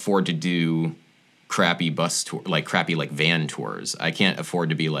can't afford to do crappy bus tour, like crappy like van tours. I can't afford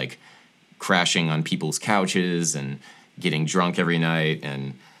to be like crashing on people's couches and getting drunk every night.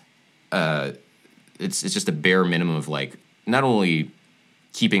 And it's just a bare minimum of like not only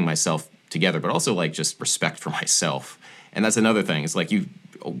keeping myself together, but also like just respect for myself. And that's another thing. It's like, you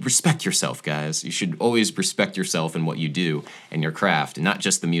respect yourself, guys. You should always respect yourself and what you do and your craft, and not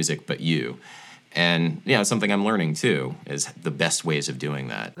just the music, but you. And yeah, something I'm learning too is the best ways of doing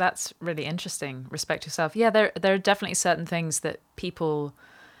that. That's really interesting. Respect yourself. Yeah, there are definitely certain things that people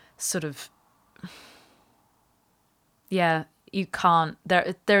sort of, yeah, you can't.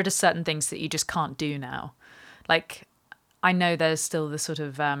 There are just certain things that you just can't do now. Like, I know there's still the sort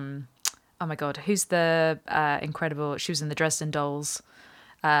of, oh my God, who's the incredible? She was in the Dresden Dolls.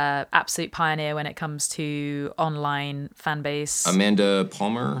 Absolute pioneer when it comes to online fan base. Amanda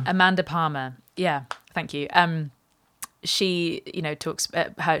Palmer. Yeah, thank you. She, you know, talks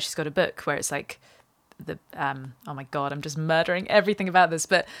how she's got a book where it's like the oh my God, I'm just murdering everything about this,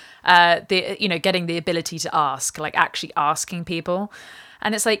 but the, you know, getting the ability to ask, like actually asking people.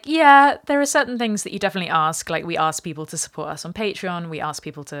 And it's like, yeah, there are certain things that you definitely ask. Like we ask people to support us on Patreon.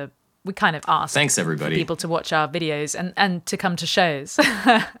 We kind of ask Thanks, everybody. people to watch our videos and to come to shows.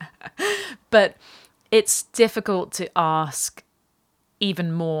 But it's difficult to ask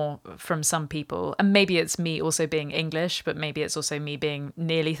even more from some people. And maybe it's me also being English, but maybe it's also me being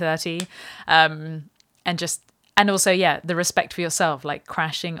nearly 30. And also, yeah, the respect for yourself, like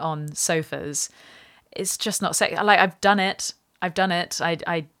crashing on sofas. It's just not sexy. Like I've done it. I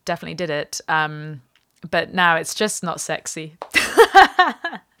definitely did it. But now it's just not sexy.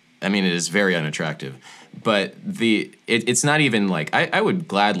 I mean, it is very unattractive, but it's not even like, I would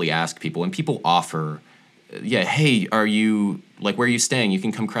gladly ask people, and people offer, yeah, hey, where are you staying? You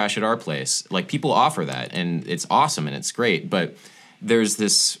can come crash at our place. Like people offer that, and it's awesome and it's great, but there's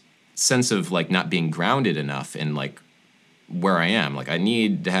this sense of like not being grounded enough in like where I am. Like I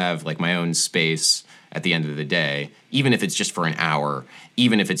need to have like my own space at the end of the day, even if it's just for an hour,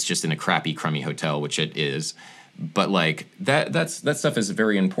 even if it's just in a crappy, crummy hotel, which it is. But like that stuff is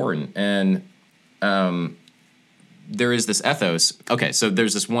very important, and there is this ethos. Okay, so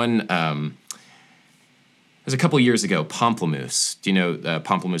there's this one. There's a couple years ago, Pomplamoose. Do you know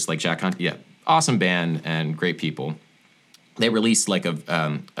Pomplamoose, like Jack Hunt? Yeah, awesome band and great people. They released like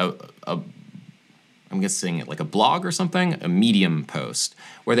I'm guessing it like a blog or something, a Medium post,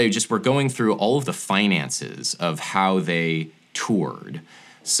 where they just were going through all of the finances of how they toured.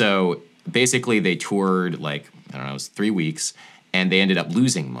 So basically, they toured like, I don't know, it was 3 weeks, and they ended up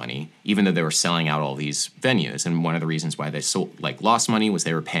losing money, even though they were selling out all these venues. And one of the reasons why they lost money was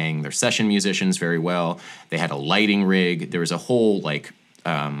they were paying their session musicians very well. They had a lighting rig. There was a whole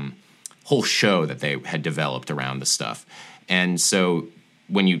whole show that they had developed around the stuff. And so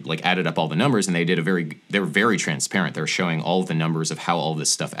when you like added up all the numbers, and they were very transparent. They were showing all of the numbers of how all this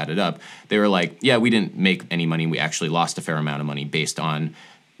stuff added up. They were like, yeah, we didn't make any money. We actually lost a fair amount of money based on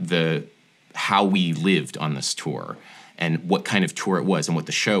how we lived on this tour and what kind of tour it was and what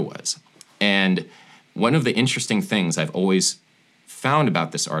the show was. And one of the interesting things I've always found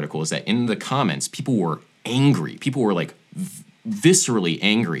about this article is that in the comments, people were angry. People were like viscerally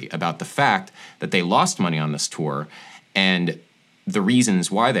angry about the fact that they lost money on this tour and the reasons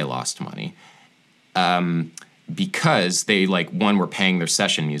why they lost money. Because they, like, one, were paying their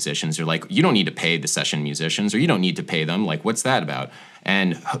session musicians. They're like, you don't need to pay the session musicians, or you don't need to pay them. Like, what's that about?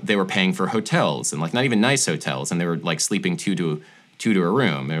 And they were paying for hotels, and, like, not even nice hotels, and they were, like, sleeping two to a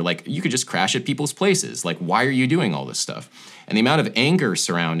room. They're like, you could just crash at people's places. Like, why are you doing all this stuff? And the amount of anger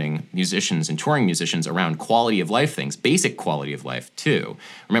surrounding musicians and touring musicians around quality of life things, basic quality of life, too.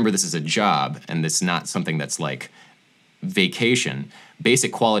 Remember, this is a job, and it's not something that's, like, vacation.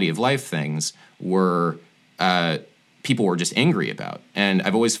 Basic quality of life things were... people were just angry about. And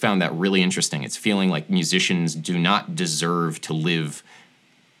I've always found that really interesting. It's feeling like musicians do not deserve to live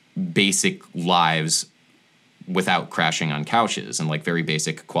basic lives without crashing on couches and, like, very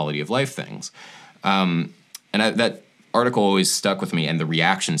basic quality of life things. That article always stuck with me, and the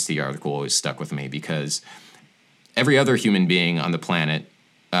reactions to the article always stuck with me, because every other human being on the planet,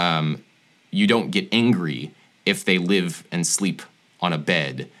 you don't get angry if they live and sleep on a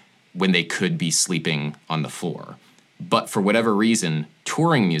bed when they could be sleeping on the floor. But for whatever reason,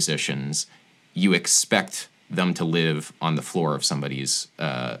 touring musicians, you expect them to live on the floor of somebody's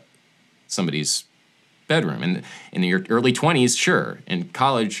bedroom. And in your early 20s, sure. In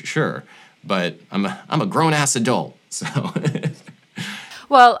college, sure. But I'm a grown-ass adult, so...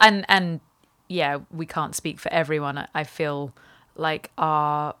 Well, and yeah, we can't speak for everyone. I feel like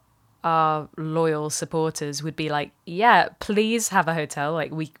our loyal supporters would be like, yeah, please have a hotel.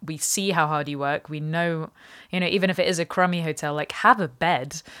 Like, we see how hard you work. We know, even if it is a crummy hotel, like, have a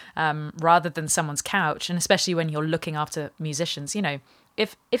bed rather than someone's couch. And especially when you're looking after musicians,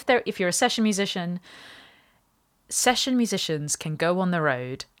 if you're a session musicians can go on the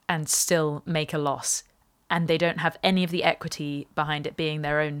road and still make a loss, and they don't have any of the equity behind it being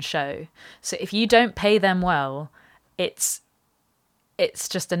their own show. So if you don't pay them well, it's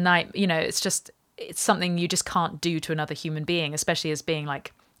just a night, it's something you just can't do to another human being, especially as being,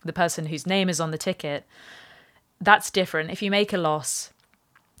 like, the person whose name is on the ticket. That's different. If you make a loss,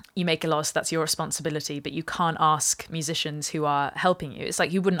 that's your responsibility, but you can't ask musicians who are helping you. It's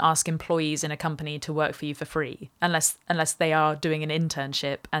like you wouldn't ask employees in a company to work for you for free unless they are doing an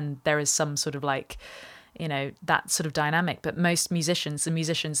internship and there is some sort of, like, that sort of dynamic. But most musicians, the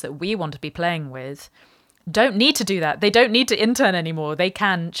musicians that we want to be playing with, don't need to do that. They don't need to intern anymore. They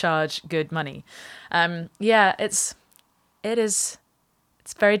can charge good money. It's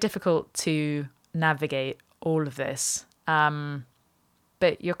very difficult to navigate all of this.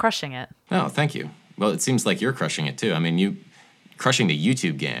 But you're crushing it. Oh, thank you. Well, it seems like you're crushing it too. I mean, you crushing the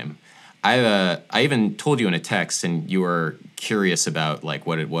YouTube game. I even told you in a text, and you were curious about, like,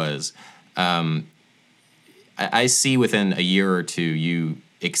 what it was. I see within a year or two you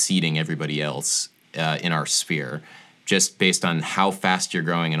exceeding everybody else in our sphere, just based on how fast you're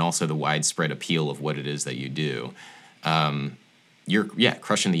growing and also the widespread appeal of what it is that you do. You're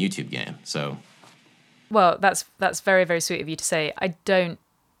crushing the YouTube game. So, well, that's very, very sweet of you to say. I'm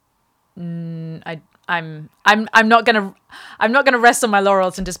not gonna rest on my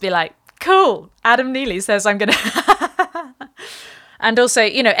laurels and just be like, cool, Adam Neely says I'm gonna. And also,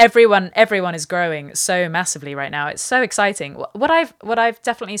 everyone is growing so massively right now. It's so exciting. What I've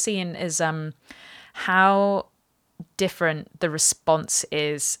definitely seen is how different the response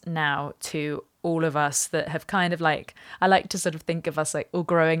is now to all of us that have kind of, like, I like to sort of think of us like all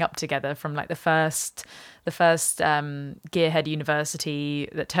growing up together from, like, the first Gearhead University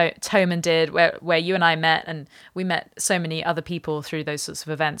that Toman did, where you and I met, and we met so many other people through those sorts of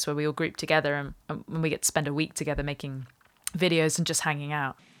events where we all grouped together and we get to spend a week together making videos and just hanging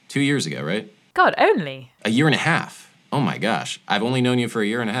out. 2 years ago, right? God, only. A year and a half. Oh my gosh. I've only known you for a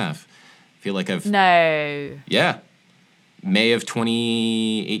year and a half. I feel like I've... No. Yeah. May of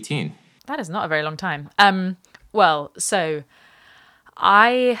 2018. That is not a very long time. Well, so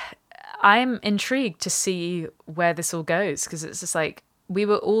I'm intrigued to see where this all goes, because it's just like we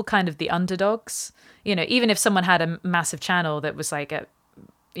were all kind of the underdogs. Even if someone had a massive channel that was like at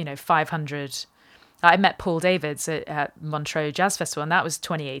 500. I met Paul Davids at Montreux Jazz Festival, and that was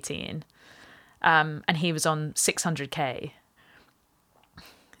 2018. And he was on 600K.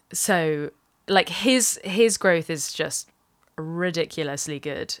 So, like, his growth is just ridiculously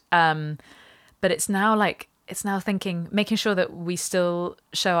good. But it's now making sure that we still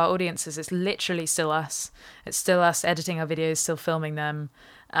show our audiences. It's literally still us. It's still us editing our videos, still filming them.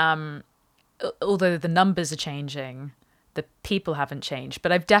 Although the numbers are changing, the people haven't changed.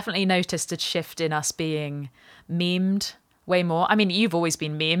 But I've definitely noticed a shift in us being memed way more. I mean, you've always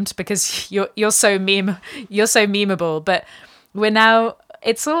been memed because you're so memeable, but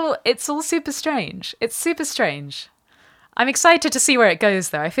it's all super strange. It's super strange. I'm excited to see where it goes,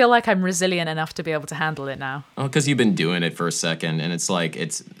 though. I feel like I'm resilient enough to be able to handle it now. Oh, because you've been doing it for a second, and it's like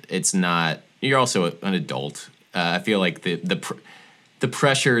it's not. You're also an adult. I feel like the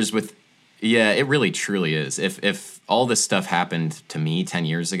pressures with, yeah, it really truly is. If all this stuff happened to me 10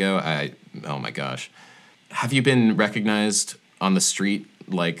 years ago, oh my gosh. Have you been recognized on the street,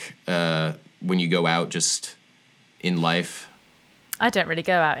 like when you go out, just in life? I don't really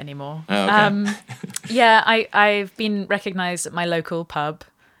go out anymore. Oh, okay. Yeah, I've been recognised at my local pub.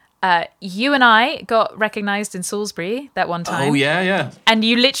 You and I got recognised in Salisbury that one time. Oh, yeah. And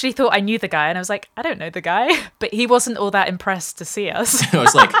you literally thought I knew the guy. And I was like, I don't know the guy. But he wasn't all that impressed to see us. I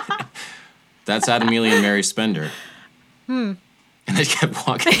was like, that's Adam Neely and Mary Spender. And they kept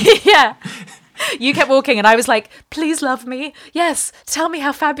walking. Yeah. You kept walking and I was like, please love me. Yes, tell me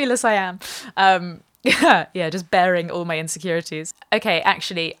how fabulous I am. Yeah, just bearing all my insecurities. Okay,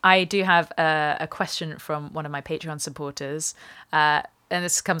 actually, I do have a question from one of my Patreon supporters. And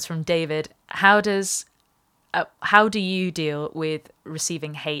this comes from David. How do you deal with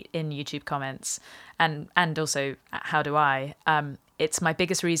receiving hate in YouTube comments? And also, how do I? It's my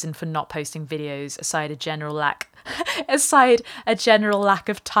biggest reason for not posting videos, aside a general lack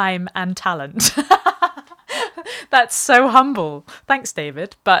of time and talent. That's so humble. Thanks,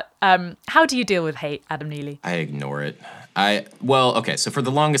 David. But how do you deal with hate, Adam Neely? I ignore it. Okay, so for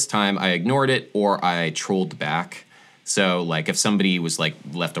the longest time, I ignored it or I trolled back. So, like, if somebody was, like,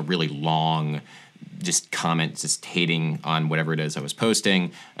 left a really long just comment just hating on whatever it is I was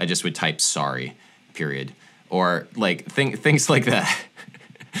posting, I just would type sorry, period. Or, like, things like that.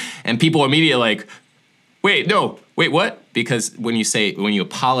 And people immediately like, wait, what? Because when you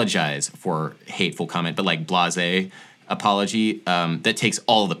apologize for hateful comment, but like blasé apology, that takes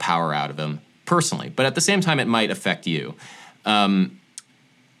all the power out of them personally. But at the same time, it might affect you.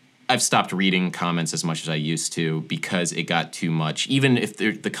 I've stopped reading comments as much as I used to because it got too much. Even if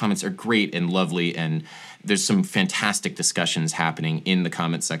the comments are great and lovely and there's some fantastic discussions happening in the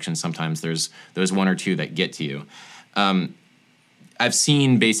comment section, sometimes there's one or two that get to you. I've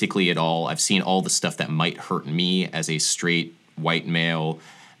seen basically it all. I've seen all the stuff that might hurt me as a straight white male,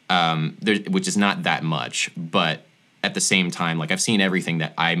 which is not that much. But at the same time, like, I've seen everything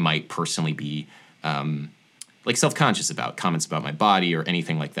that I might personally be like self-conscious about, comments about my body or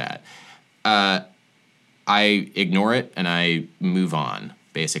anything like that. I ignore it and I move on,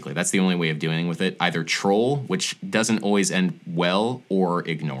 basically. That's the only way of dealing with it. Either troll, which doesn't always end well, or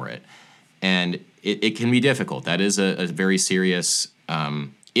ignore it. And it can be difficult. That is a very serious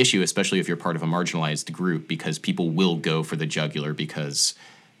issue, especially if you're part of a marginalized group, because people will go for the jugular because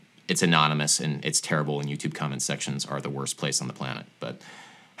it's anonymous and it's terrible, and YouTube comment sections are the worst place on the planet. But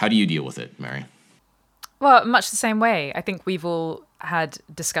how do you deal with it, Mary? Well, much the same way. I think we've all had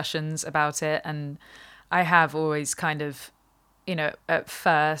discussions about it, and I have always kind of, at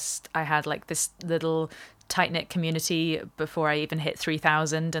first I had like this little tight-knit community before I even hit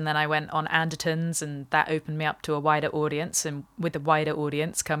 3,000, and then I went on Andertons, and that opened me up to a wider audience, and with the wider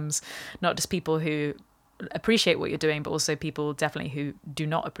audience comes not just people who appreciate what you're doing, but also people definitely who do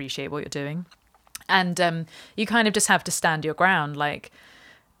not appreciate what you're doing. And you kind of just have to stand your ground, like,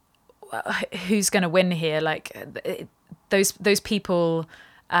 who's going to win here? Like, those people,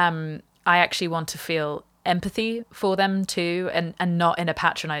 I actually want to feel empathy for them too, and not in a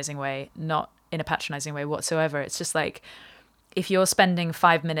patronizing way whatsoever. It's just like, if you're spending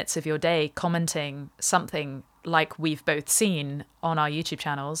 5 minutes of your day commenting something like we've both seen on our YouTube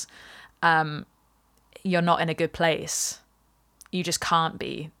channels, you're not in a good place. You just can't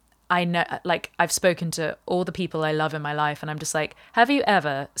be. I know, like, I've spoken to all the people I love in my life, and I'm just like, have you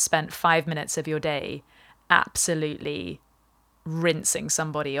ever spent 5 minutes of your day absolutely rinsing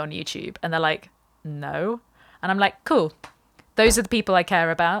somebody on YouTube? And they're like, no. And I'm like, cool. Those are the people I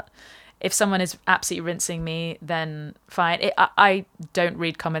care about. If someone is absolutely rinsing me, then fine. I don't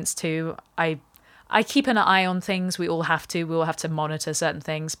read comments too. I keep an eye on things. We all have to. We all have to monitor certain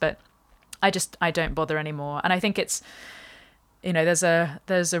things, but I don't bother anymore. And I think it's, there's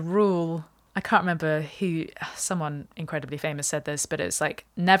a rule. I can't remember who, someone incredibly famous said this, but it's like,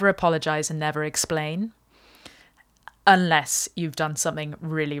 never apologize and never explain unless you've done something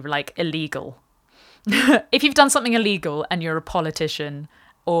really, like, illegal. If you've done something illegal and you're a politician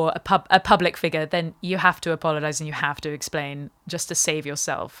or a public figure, then you have to apologize and you have to explain just to save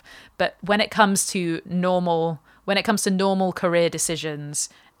yourself. But when it comes to normal career decisions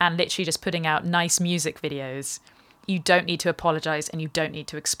and literally just putting out nice music videos, you don't need to apologize and you don't need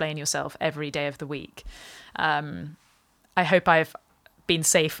to explain yourself every day of the week. I hope I've been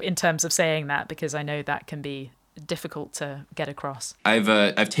safe in terms of saying that, because I know that can be difficult to get across.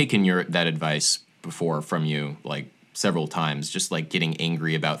 I've taken that advice before from you, like several times, just like getting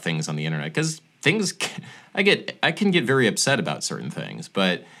angry about things on the internet, because I can get very upset about certain things,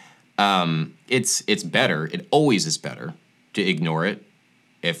 but it's better. It always is better to ignore it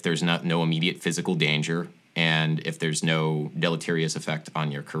if there's no immediate physical danger and if there's no deleterious effect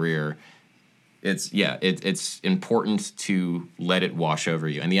on your career. It's important to let it wash over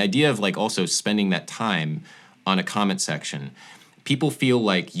you. And the idea of like also spending that time on a comment section, people feel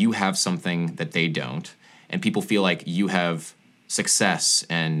like you have something that they don't, and people feel like you have success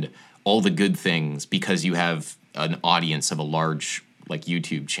and all the good things because you have an audience of a large like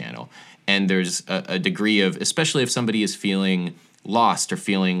YouTube channel. And there's a degree of, especially if somebody is feeling lost or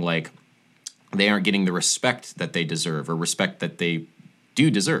feeling like they aren't getting the respect that they deserve, or respect that they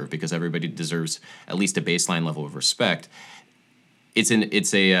do deserve, because everybody deserves at least a baseline level of respect. It's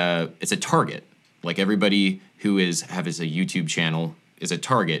a target. Like everybody who has a YouTube channel is a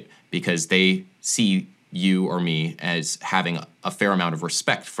target because they see you or me as having a fair amount of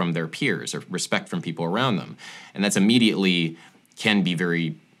respect from their peers or respect from people around them. And that's immediately can be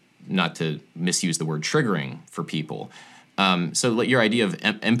very, not to misuse the word, triggering for people. So your idea of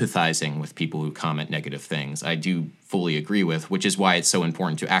empathizing with people who comment negative things, I do fully agree with, which is why it's so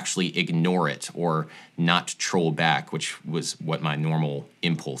important to actually ignore it or not troll back, which was what my normal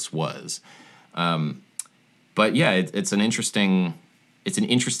impulse was. But yeah, it's an interesting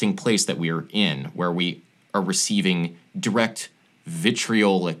place that we're in, where we are receiving direct,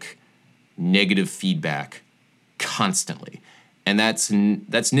 vitriolic, negative feedback constantly, and that's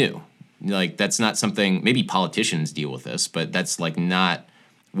new. Like, that's not something, maybe politicians deal with this, but that's like not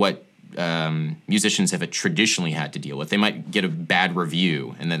what musicians have traditionally had to deal with. They might get a bad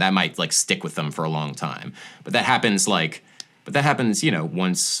review, and then that might like stick with them for a long time. But that happens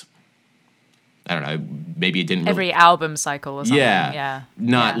once. I don't know. Maybe it didn't. Every album cycle or something. Yeah.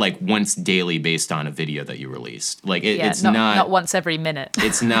 Not like once daily based on a video that you released. Like it's not once every minute.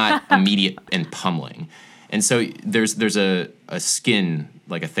 It's not immediate and pummeling. And so there's a skin,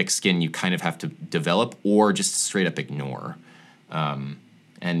 like a thick skin, you kind of have to develop, or just straight up ignore.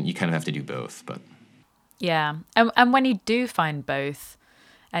 And you kind of have to do both. But yeah, and when you do find both,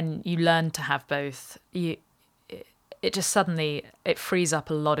 and you learn to have both, it just suddenly it frees up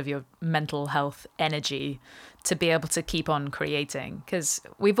a lot of your mental health energy to be able to keep on creating. Because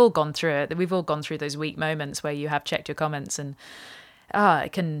we've all gone through it. We've all gone through those weak moments where you have checked your comments, and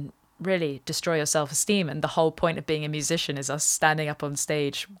it can really destroy your self-esteem. And the whole point of being a musician is us standing up on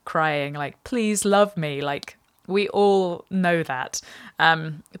stage crying like, please love me. Like, we all know that.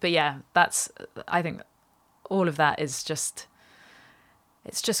 But yeah, I think all of that is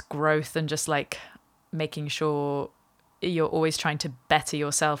it's just growth, and just like making sure you're always trying to better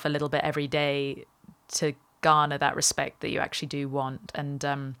yourself a little bit every day to garner that respect that you actually do want.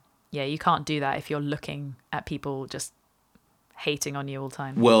 And you can't do that if you're looking at people just hating on you all the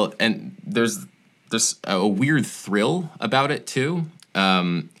time. Well, and there's a weird thrill about it too.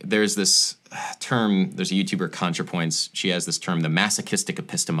 There's this term, there's a YouTuber, ContraPoints, she has this term, the masochistic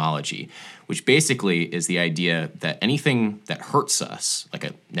epistemology, which basically is the idea that anything that hurts us, like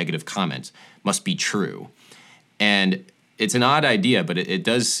a negative comment, must be true. And it's an odd idea, but it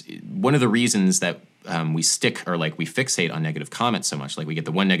does, one of the reasons that we stick, or like we fixate on negative comments so much, like we get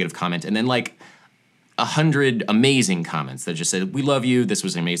the one negative comment and then like 100 amazing comments that just said, we love you, this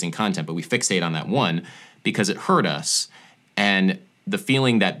was amazing content, but we fixate on that one because it hurt us. And the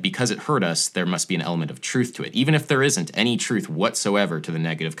feeling that because it hurt us, there must be an element of truth to it. Even if there isn't any truth whatsoever to the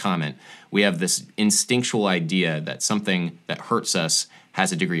negative comment, we have this instinctual idea that something that hurts us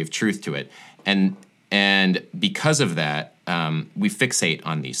has a degree of truth to it. And because of that, we fixate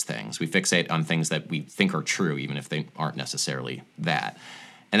on these things. We fixate on things that we think are true, even if they aren't necessarily that.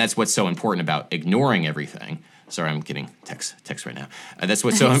 And that's what's so important about ignoring everything. Sorry, I'm getting text right now. That's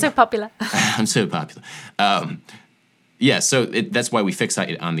what's so so popular. I'm so popular. So that's why we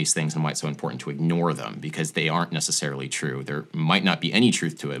fixate on these things, and why it's so important to ignore them, because they aren't necessarily true. There might not be any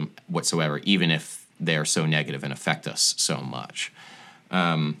truth to them whatsoever, even if they're so negative and affect us so much.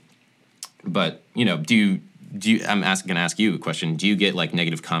 But do you? I'm going to ask you a question. Do you get like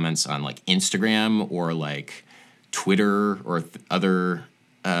negative comments on like Instagram or like Twitter or other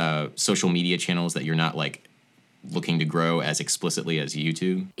social media channels that you're not like looking to grow as explicitly as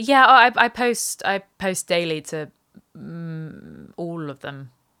YouTube? Yeah, I post daily to all of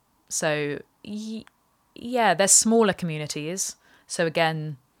them. So yeah, they're smaller communities. So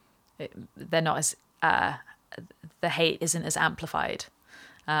again, they're not as the hate isn't as amplified.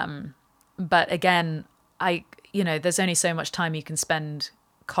 But again, there's only so much time you can spend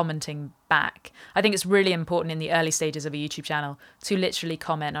commenting back. I think it's really important in the early stages of a YouTube channel to literally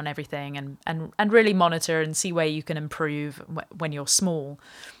comment on everything and really monitor and see where you can improve when you're small.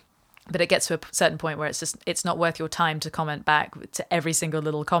 But it gets to a certain point where it's not worth your time to comment back to every single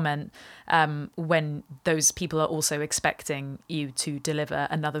little comment when those people are also expecting you to deliver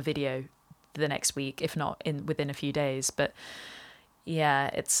another video the next week, if not within a few days. But yeah,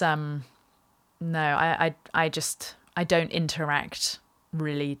 it's no, I don't interact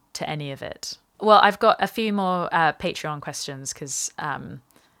really to any of it. Well, I've got a few more Patreon questions because they're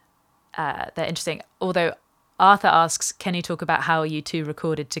interesting. Although Arthur asks, can you talk about how you two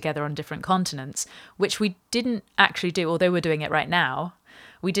recorded together on different continents? Which we didn't actually do, although we're doing it right now.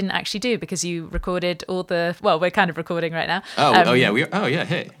 We didn't actually do because you recorded all the... Well, we're kind of recording right now. Oh yeah,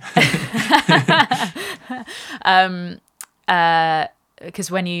 hey.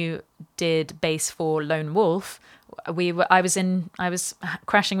 Because when you did bass for Lone Wolf, I was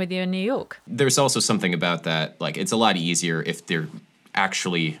crashing with you in New York. There's also something about that, like, it's a lot easier if they're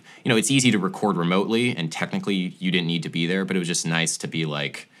actually, it's easy to record remotely, and technically you didn't need to be there, but it was just nice to be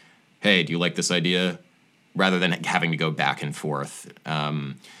like, hey, do you like this idea? Rather than having to go back and forth.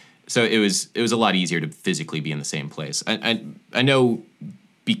 So it was a lot easier to physically be in the same place. I know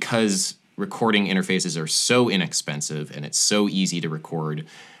because recording interfaces are so inexpensive and it's so easy to record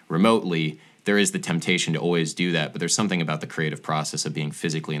remotely, there is the temptation to always do that, but there's something about the creative process of being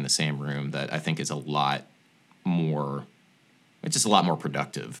physically in the same room that I think is it's just a lot more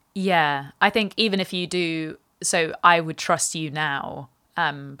productive. Yeah, I think even if you do, so I would trust you now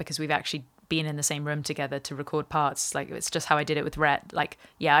because we've actually been in the same room together to record parts. Like, it's just how I did it with Rhett. Like,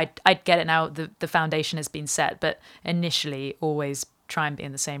 yeah, I'd get it now. The foundation has been set, but initially always try and be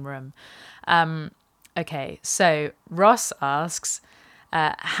in the same room. Okay, so Ross asks,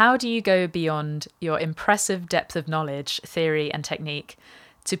 how do you go beyond your impressive depth of knowledge, theory, and technique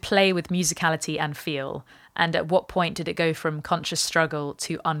to play with musicality and feel? And at what point did it go from conscious struggle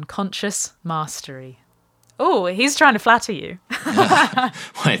to unconscious mastery? Oh, he's trying to flatter you.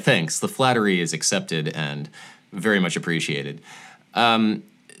 Why, thanks. The flattery is accepted and very much appreciated.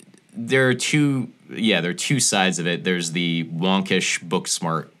 There are two sides of it. There's the wonkish,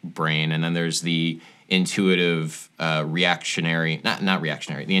 book-smart brain, and then there's the intuitive, the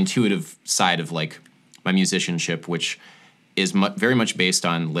intuitive side of, like, my musicianship, which is very much based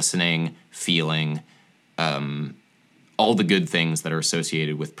on listening, feeling, all the good things that are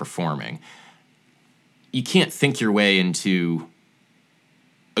associated with performing. You can't think your way into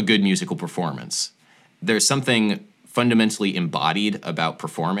a good musical performance. There's something fundamentally embodied about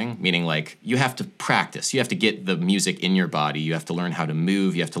performing, meaning, like, you have to practice. You have to get the music in your body. You have to learn how to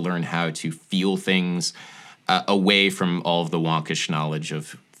move. You have to learn how to feel things away from all of the wonkish knowledge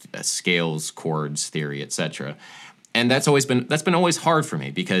of scales, chords, theory, etc. And that's been always hard for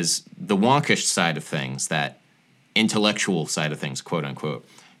me because the wonkish side of things, that intellectual side of things, quote unquote,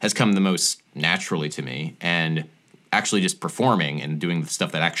 has come the most naturally to me. And actually just performing and doing the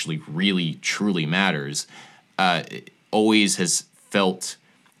stuff that actually really, truly matters always has felt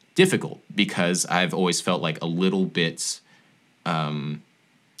difficult because I've always felt like a little bit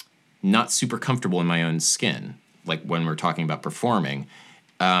not super comfortable in my own skin. Like when we're talking about performing,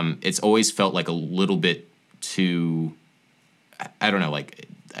 it's always felt like a little bit too, I don't know, like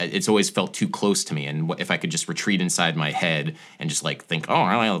it's always felt too close to me. And if I could just retreat inside my head and just like think, oh,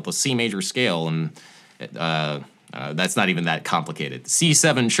 I like the C major scale, and that's not even that complicated.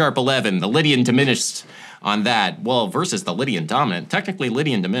 C7 sharp 11, the Lydian diminished on that. Well, versus the Lydian dominant. Technically,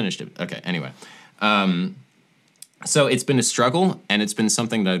 Lydian diminished. Okay, anyway. So it's been a struggle, and it's been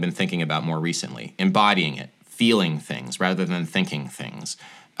something that I've been thinking about more recently. Embodying it, feeling things rather than thinking things.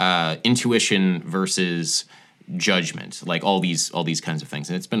 Intuition versus judgment, like all these kinds of things.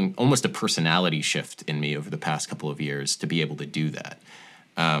 And it's been almost a personality shift in me over the past couple of years to be able to do that.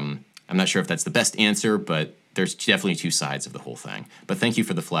 I'm not sure if that's the best answer, but there's definitely two sides of the whole thing. But thank you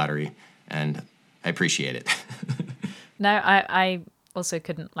for the flattery, and I appreciate it. No, I also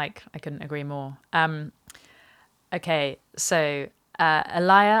couldn't agree more. Okay, so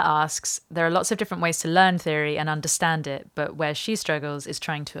Elia asks, there are lots of different ways to learn theory and understand it, but where she struggles is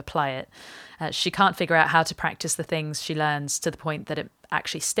trying to apply it. She can't figure out how to practice the things she learns to the point that it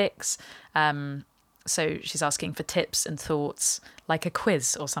actually sticks. So she's asking for tips and thoughts, like a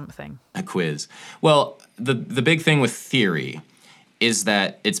quiz or something. A quiz. Well, the big thing with theory is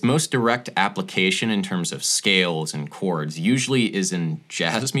that its most direct application in terms of scales and chords usually is in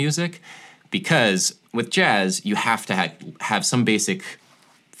jazz music, because with jazz, you have to have some basic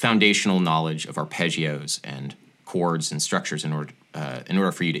foundational knowledge of arpeggios and chords and structures in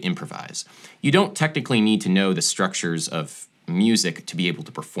order for you to improvise. You don't technically need to know the structures of music to be able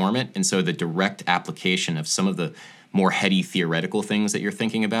to perform it. And so the direct application of some of the more heady theoretical things that you're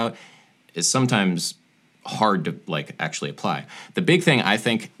thinking about is sometimes hard to like actually apply. The big thing I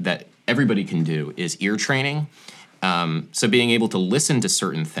think that everybody can do is ear training. So being able to listen to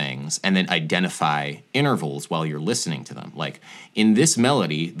certain things and then identify intervals while you're listening to them. Like in this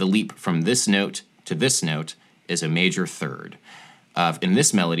melody, the leap from this note to this note is a major third. In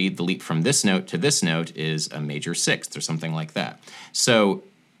this melody, the leap from this note to this note is a major sixth or something like that. So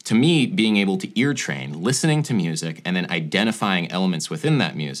to me, being able to ear train, listening to music, and then identifying elements within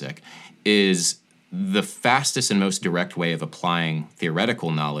that music is the fastest and most direct way of applying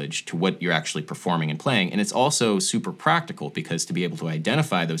theoretical knowledge to what you're actually performing and playing. And it's also super practical because to be able to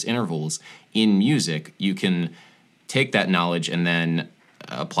identify those intervals in music, you can take that knowledge and then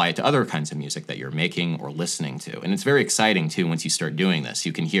apply it to other kinds of music that you're making or listening to. And it's very exciting, too, once you start doing this.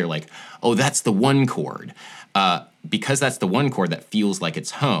 You can hear, like, oh, that's the one chord. Because that's the one chord that feels like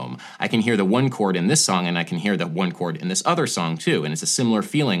it's home, I can hear the one chord in this song and I can hear that one chord in this other song, too. And it's a similar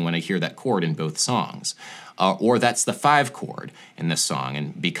feeling when I hear that chord in both songs. Or that's the 5 chord in this song.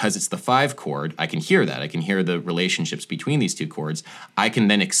 And because it's the 5 chord, I can hear that. I can hear the relationships between these two chords. I can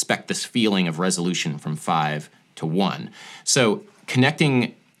then expect this feeling of resolution from 5 to 1. So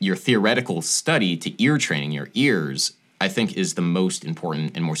connecting your theoretical study to ear training, your ears, I think is the most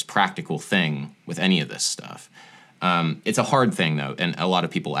important and most practical thing with any of this stuff. It's a hard thing, though, and a lot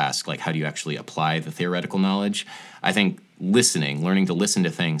of people ask, like, how do you actually apply the theoretical knowledge? I think listening, learning to listen to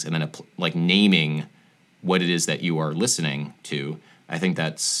things, and then like naming what it is that you are listening to, I think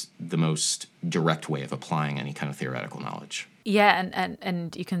that's the most direct way of applying any kind of theoretical knowledge. Yeah,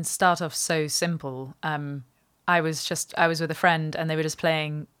 and you can start off so simple. I was with a friend and they were just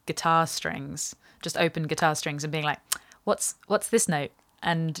playing guitar strings, just open guitar strings, and being like, what's this note?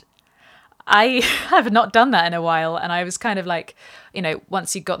 And I have not done that in a while, and I was kind of like,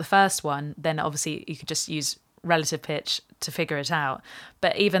 once you got the first one, then obviously you could just use relative pitch to figure it out.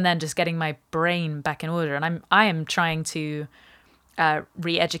 But even then, just getting my brain back in order, and I am trying to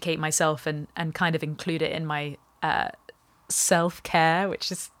re-educate myself and kind of include it in my self-care,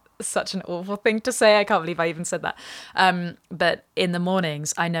 which is such an awful thing to say. I can't believe I even said that. But in the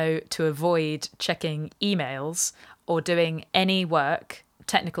mornings, I know to avoid checking emails or doing any work,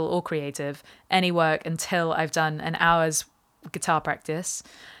 technical or creative, any work until I've done an hour's guitar practice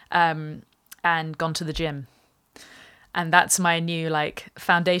and gone to the gym. And that's my new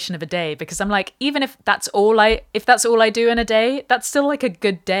foundation of a day, because I'm like, even if that's all I do in a day, that's still like a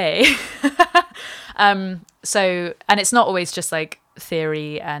good day. So, and it's not always just like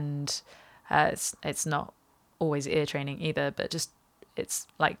theory, and it's not always ear training either, but just it's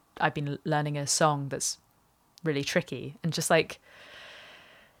like I've been learning a song that's really tricky, and just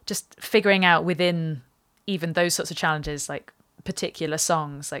figuring out within even those sorts of challenges, like particular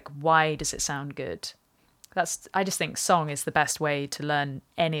songs, like why does it sound good? I just think song is the best way to learn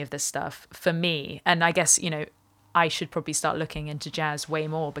any of this stuff for me. And I guess, I should probably start looking into jazz way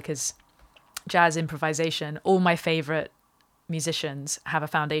more, because jazz improvisation, all my favorite musicians have a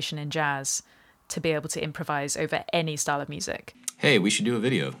foundation in jazz to be able to improvise over any style of music. Hey, we should do a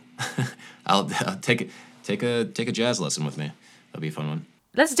video. I'll take a jazz lesson with me. That'll be a fun one.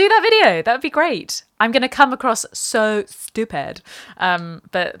 Let's do that video. That would be great. I'm going to come across so stupid,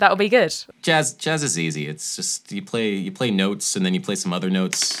 but that'll be good. Jazz is easy. It's just you play notes and then you play some other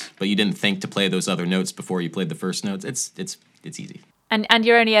notes, but you didn't think to play those other notes before you played the first notes. It's easy. And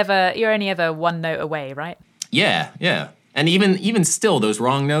you're only ever one note away, right? Yeah. And even still, those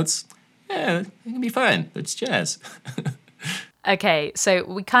wrong notes, it can be fine. It's jazz. Okay, so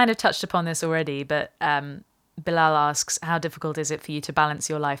we kind of touched upon this already, but Bilal asks, how difficult is it for you to balance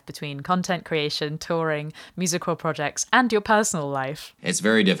your life between content creation, touring, musical projects, and your personal life? It's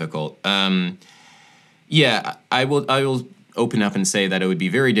very difficult. Yeah, I will open up and say that it would be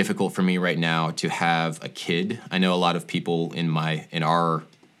very difficult for me right now to have a kid. I know a lot of people in our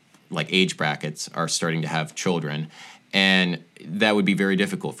age brackets are starting to have children, and that would be very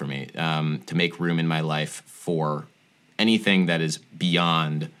difficult for me to make room in my life for anything that is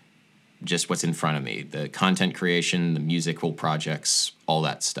beyond just what's in front of me, the content creation, the musical projects, all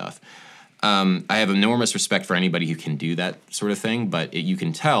that stuff. I have enormous respect for anybody who can do that sort of thing, but you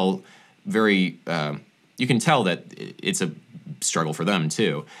can tell that it's a struggle for them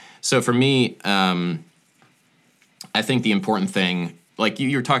too. So for me, I think the important thing, like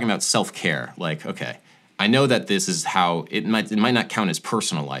you're talking about self-care, like, okay, I know that this is how, it might not count as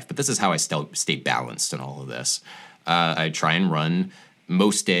personal life, but this is how I stay balanced in all of this. I try and run.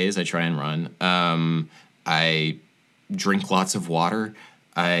 Most days I try and run. I drink lots of water.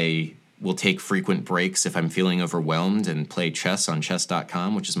 I will take frequent breaks if I'm feeling overwhelmed and play chess on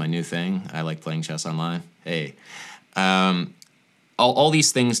chess.com, which is my new thing. I like playing chess online. Hey. All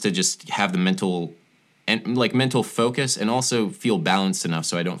these things to just have the mental focus and also feel balanced enough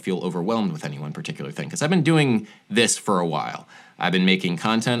so I don't feel overwhelmed with any one particular thing. Because I've been doing this for a while. I've been making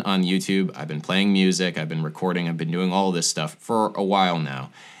content on YouTube. I've been playing music. I've been recording. I've been doing all this stuff for a while now.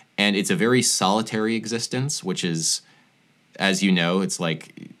 And it's a very solitary existence, which is, as you know, it's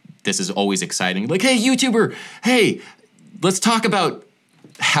like, this is always exciting. Like, hey, YouTuber, hey, let's talk about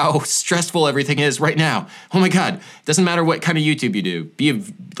how stressful everything is right now. Oh my God, doesn't matter what kind of YouTube you do. Be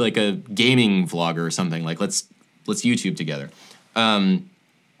a gaming vlogger or something. Like, let's YouTube together.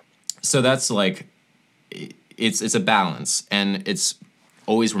 So that's like, it's a balance, and it's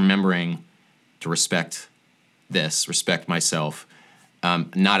always remembering to respect myself,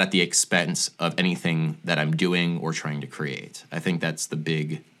 not at the expense of anything that I'm doing or trying to create. I think that's the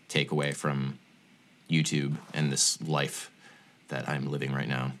big takeaway from YouTube and this life that I'm living right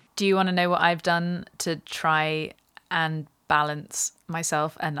now. Do you want to know what I've done to try and balance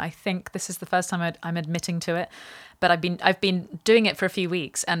myself? And I think this is the first time I'm admitting to it, but I've been doing it for a few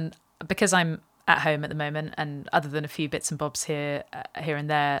weeks, and because I'm at home at the moment, and other than a few bits and bobs here and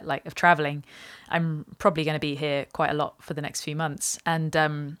there, like of traveling, I'm probably going to be here quite a lot for the next few months.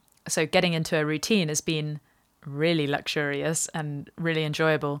 And so getting into a routine has been really luxurious and really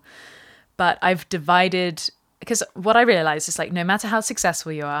enjoyable. But I've divided, because what I realized is, like, no matter how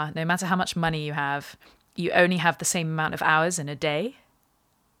successful you are, no matter how much money you have, you only have the same amount of hours in a day.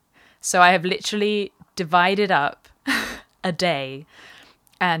 So I have literally divided up a day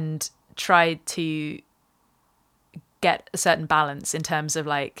and tried to get a certain balance in terms of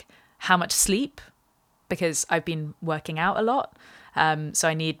like how much sleep, because I've been working out a lot. So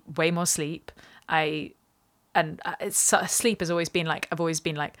I need way more sleep. Sleep has always been like, I've always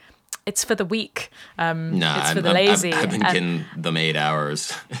been like, it's for the weak. It's for the lazy. I've been getting them 8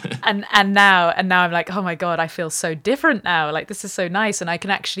 hours. and now I'm like, oh my God, I feel so different now. Like, this is so nice, and I can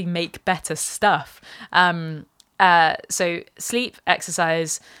actually make better stuff. So sleep,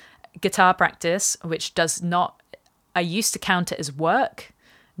 exercise, guitar practice, which does not, I used to count it as work.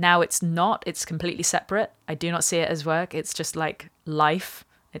 Now it's not. It's completely separate. I do not see it as work. It's just like life.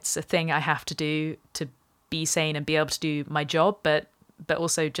 It's a thing I have to do to be sane and be able to do my job, but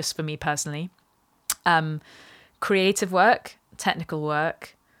also just for me personally. Creative work, technical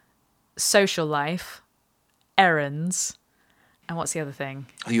work, social life, errands, and what's the other thing?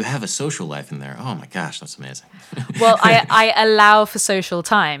 Oh, you have a social life in there. Oh my gosh, that's amazing. Well, I allow for social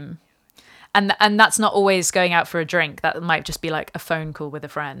time. And that's not always going out for a drink. That might just be like a phone call with a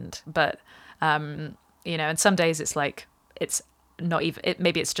friend. But, and some days it's like, it's not even,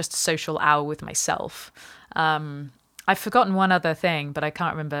 maybe it's just a social hour with myself. I've forgotten one other thing, but I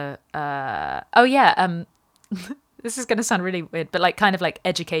can't remember. This is going to sound really weird, but like kind of like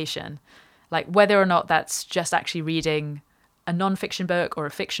education, like whether or not that's just actually reading a non-fiction book or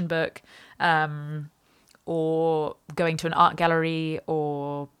a fiction book, or going to an art gallery,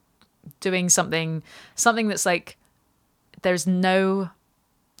 or doing something that's like, there's no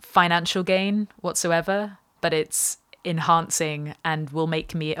financial gain whatsoever, but it's enhancing and will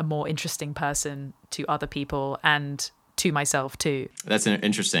make me a more interesting person to other people and to myself too. That's an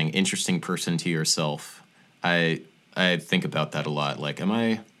interesting person to yourself. I think about that a lot. Like, am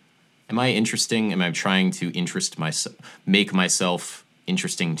I interesting? Am I trying to make myself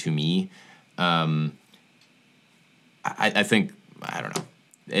interesting to me? I think, I don't know,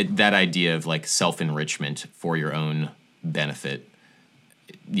 that idea of like self-enrichment for your own benefit.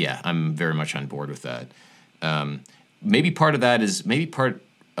 Yeah, I'm very much on board with that. Maybe part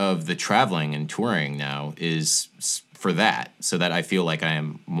of the traveling and touring now is for that, so that I feel like I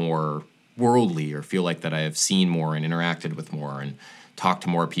am more worldly, or feel like that I have seen more and interacted with more and talked to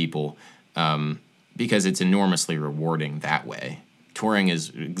more people, because it's enormously rewarding that way. Touring is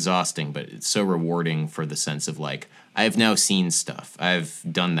exhausting, but it's so rewarding for the sense of like, I've now seen stuff. I've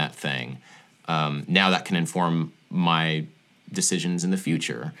done that thing. Now that can inform my decisions in the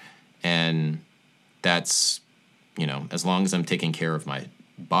future. And that's, as long as I'm taking care of my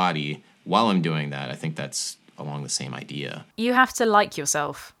body while I'm doing that, I think that's along the same idea. You have to like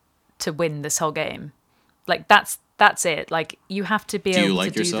yourself to win this whole game. Like, that's it. Like, you have to be able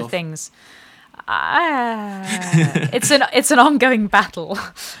to do the things. It's an ongoing battle.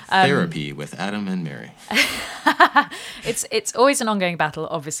 Therapy with Adam and Mary. It's always an ongoing battle,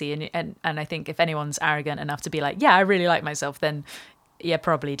 obviously, and I think if anyone's arrogant enough to be like, yeah, I really like myself, then yeah,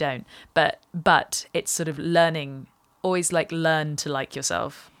 probably don't. But it's sort of learning, always like learn to like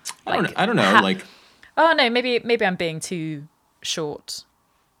yourself. Like, I don't know. Oh no, maybe I'm being too short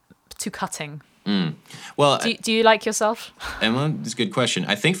too cutting? Well, Do you like yourself? Emma, it's a good question.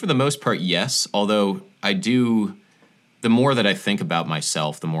 I think for the most part, yes. Although I do, the more that I think about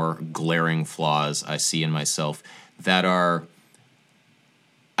myself, the more glaring flaws I see in myself that are,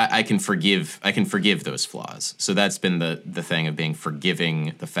 I can forgive those flaws. So that's been the thing of being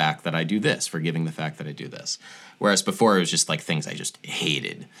forgiving the fact that I do this, forgiving the fact that I do this. Whereas before it was just like things I just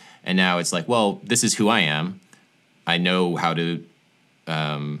hated. And now it's like, well, this is who I am. I know how to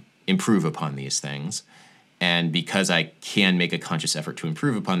improve upon these things. And because I can make a conscious effort to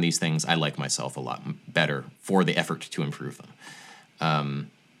improve upon these things, I like myself a lot better for the effort to improve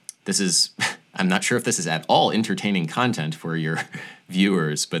them. This is, I'm not sure if this is at all entertaining content for your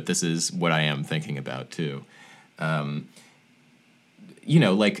viewers, but this is what I am thinking about too.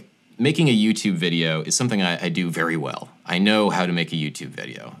 Like making a YouTube video is something I do very well. I know how to make a YouTube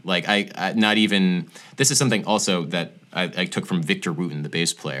video. Like I not even, this is something also that I took from Victor Wooten, the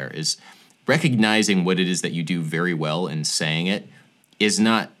bass player, is recognizing what it is that you do very well and saying it is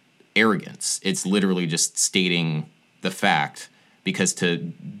not arrogance. It's literally just stating the fact, because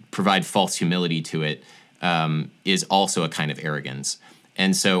to provide false humility to it is also a kind of arrogance.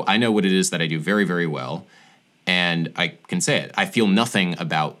 And so I know what it is that I do very, very well, and I can say it. I feel nothing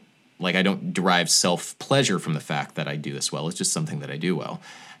about, like, I don't derive self-pleasure from the fact that I do this well. It's just something that I do well.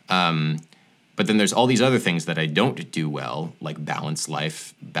 But then there's all these other things that I don't do well, like balance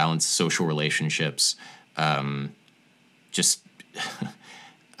life, balance social relationships, just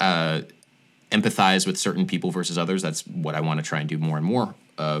empathize with certain people versus others. That's what I want to try and do more and more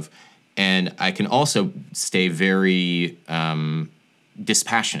of. And I can also stay very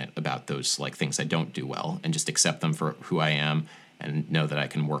dispassionate about those like things I don't do well and just accept them for who I am and know that I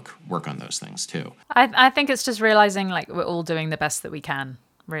can work on those things too. I think it's just realizing like we're all doing the best that we can,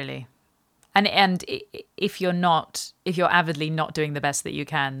 really. And if you're avidly not doing the best that you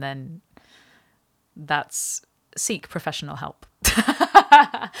can, then seek professional help.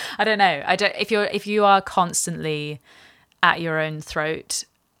 I don't know. If you are constantly at your own throat,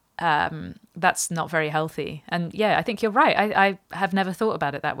 that's not very healthy. And yeah, I think you're right. I have never thought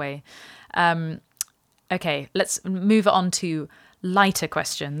about it that way. Okay, let's move on to lighter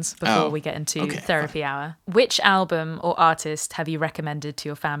questions before we get into therapy hour. Which album or artist have you recommended to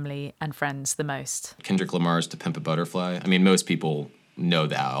your family and friends the most? Kendrick Lamar's To Pimp a Butterfly. I mean, most people know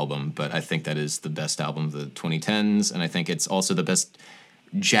that album, but I think that is the best album of the 2010s, and I think it's also the best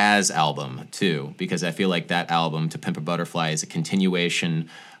jazz album too, because I feel like that album, To Pimp a Butterfly, is a continuation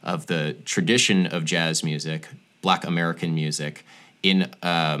of the tradition of jazz music, Black American music, in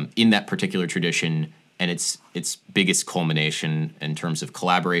that particular tradition, and its biggest culmination in terms of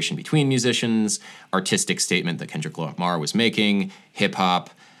collaboration between musicians, artistic statement that Kendrick Lamar was making, hip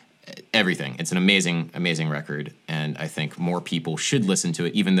hop, everything. It's an amazing, amazing record, and I think more people should listen to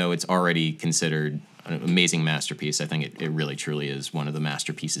it, even though it's already considered an amazing masterpiece. I think it really, truly is one of the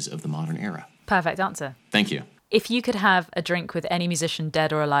masterpieces of the modern era. Perfect answer. Thank you. If you could have a drink with any musician,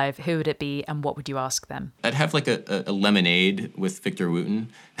 dead or alive, who would it be, and what would you ask them? I'd have like a lemonade with Victor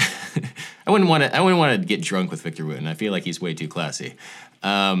Wooten. I wouldn't want to get drunk with Victor Wooten. I feel like he's way too classy.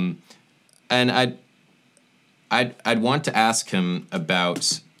 And I'd want to ask him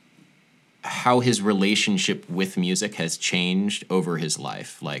about how his relationship with music has changed over his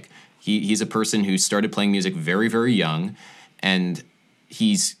life. Like he's a person who started playing music very, very young, and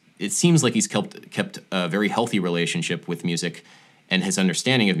it seems like he's kept a very healthy relationship with music and his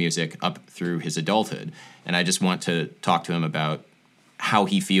understanding of music up through his adulthood. And I just want to talk to him about how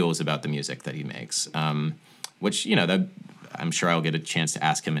he feels about the music that he makes, which, that I'm sure I'll get a chance to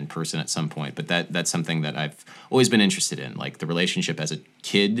ask him in person at some point. But that's something that I've always been interested in, like the relationship as a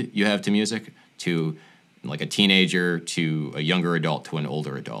kid you have to music, to like a teenager, to a younger adult, to an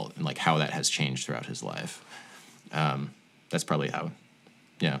older adult, and like how that has changed throughout his life. That's probably how.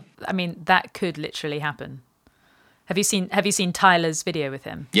 Yeah. I mean, that could literally happen. Have you seen Tyler's video with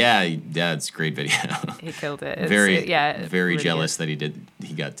him? Yeah, it's a great video. He killed it. Very really jealous that he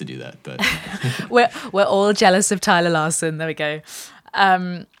got to do that. But we're all jealous of Tyler Larson. There we go.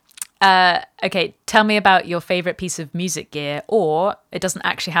 Okay, tell me about your favorite piece of music gear, or it doesn't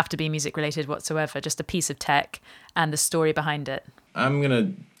actually have to be music related whatsoever, just a piece of tech and the story behind it. I'm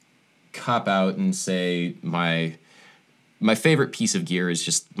gonna cop out and say my favorite piece of gear is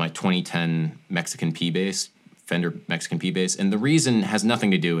just my 2010 Mexican P-Bass, Fender Mexican P-Bass. And the reason has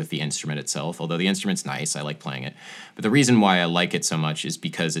nothing to do with the instrument itself, although the instrument's nice, I like playing it. But the reason why I like it so much is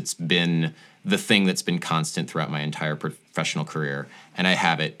because it's been the thing that's been constant throughout my entire professional career. And I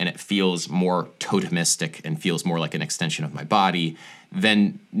have it, and it feels more totemistic and feels more like an extension of my body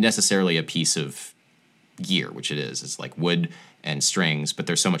than necessarily a piece of gear, which it is. It's like wood and strings, but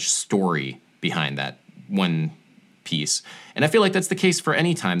there's so much story behind that one piece. And I feel like that's the case for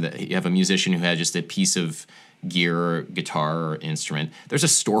any time that you have a musician who had just a piece of gear or guitar or instrument. There's a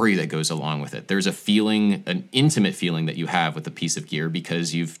story that goes along with it. There's a feeling, an intimate feeling that you have with a piece of gear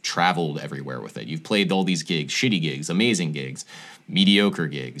because you've traveled everywhere with it. You've played all these gigs, shitty gigs, amazing gigs, mediocre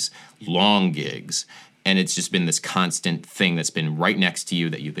gigs, long gigs. And it's just been this constant thing that's been right next to you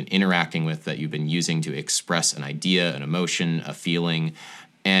that you've been interacting with, that you've been using to express an idea, an emotion, a feeling.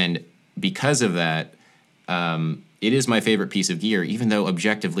 And because of that, it is my favorite piece of gear, even though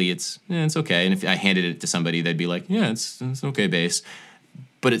objectively it's okay. And if I handed it to somebody, they'd be like, yeah, it's okay bass.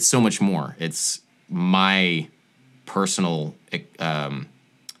 But it's so much more. It's my personal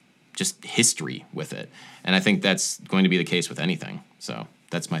just history with it. And I think that's going to be the case with anything. So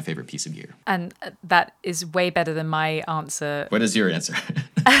that's my favorite piece of gear. And that is way better than my answer. What is your answer?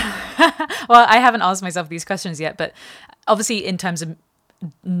 Well, I haven't asked myself these questions yet, but obviously in terms of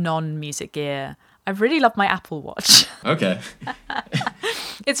non-music gear, I really love my Apple Watch. Okay.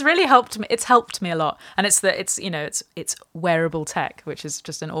 It's really helped me. It's helped me a lot, and it's wearable tech, which is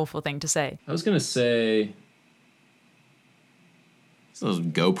just an awful thing to say. I was gonna say, so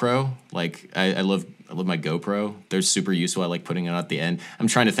GoPro. Like I love my GoPro. They're super useful. I like putting it at the end. I'm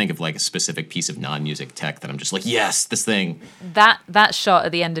trying to think of like a specific piece of non-music tech that I'm just like, yes, this thing. That shot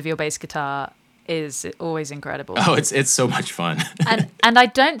at the end of your bass guitar is always incredible. Oh, it's so much fun. and I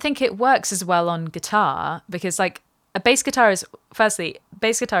don't think it works as well on guitar because like a bass guitar is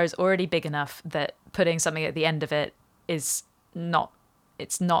already big enough that putting something at the end of it is not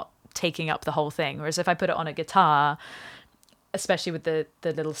taking up the whole thing. Whereas if I put it on a guitar, especially with the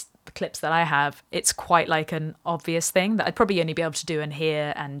little clips that I have, it's quite like an obvious thing that I'd probably only be able to do in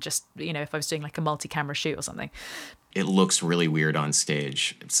here and just, if I was doing like a multi-camera shoot or something. It looks really weird on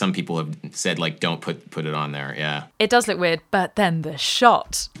stage. Some people have said, like, don't put it on there. Yeah. It does look weird, but then the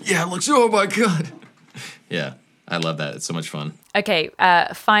shot. Yeah, it looks, oh my God. Yeah, I love that. It's so much fun. Okay,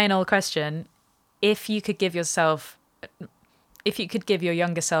 final question. If you could give your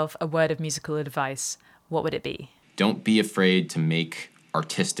younger self a word of musical advice, what would it be? Don't be afraid to make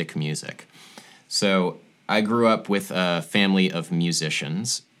artistic music. So I grew up with a family of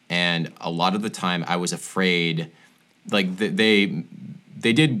musicians, and a lot of the time I was afraid. Like they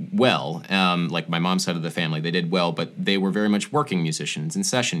did well, like my mom's side of the family, they did well, but they were very much working musicians and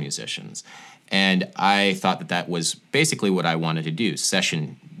session musicians. And I thought that was basically what I wanted to do,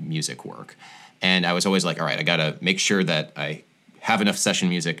 session music work. And I was always like, all right, I got to make sure that I have enough session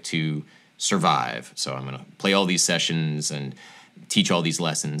music to survive. So I'm going to play all these sessions and teach all these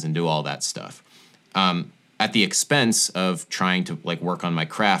lessons and do all that stuff. At the expense of trying to like work on my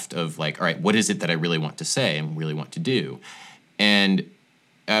craft of like, all right, what is it that I really want to say and really want to do? And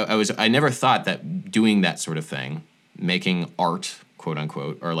I never thought that doing that sort of thing, making art, quote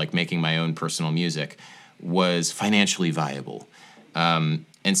unquote, or like making my own personal music was financially viable. And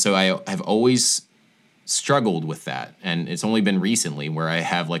so I've always struggled with that. And it's only been recently where I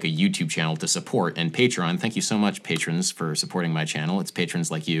have like a YouTube channel to support and Patreon. Thank you so much, patrons, for supporting my channel. It's patrons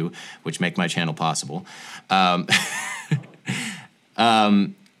like you which make my channel possible. Not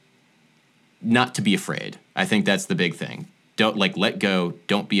to be afraid. I think that's the big thing. Don't let go.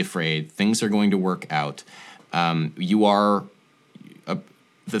 Don't be afraid. Things are going to work out. You are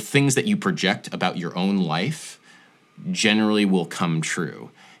the things that you project about your own life generally will come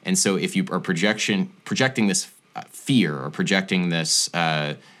true. And so if you are projecting this fear or projecting this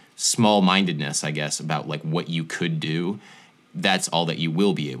small-mindedness, I guess, about like what you could do, that's all that you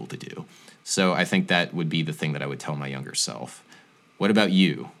will be able to do. So I think that would be the thing that I would tell my younger self. What about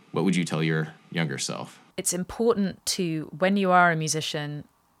you? What would you tell your younger self? It's important to, when you are a musician,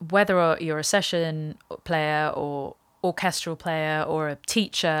 whether you're a session player or orchestral player or a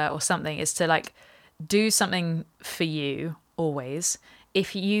teacher or something, is to like do something for you always.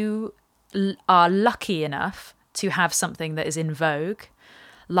 If you are lucky enough to have something that is in vogue,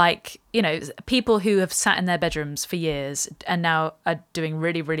 like, people who have sat in their bedrooms for years and now are doing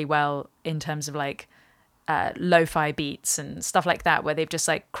really, really well in terms of like lo-fi beats and stuff like that, where they've just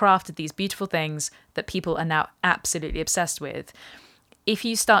like crafted these beautiful things that people are now absolutely obsessed with. If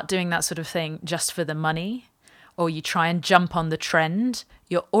you start doing that sort of thing just for the money, or you try and jump on the trend,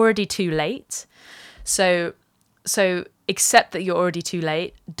 you're already too late. So accept that you're already too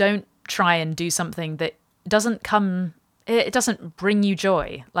late. Don't try and do something that doesn't bring you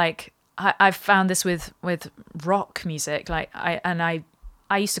joy. Like I've found this with rock music. Like I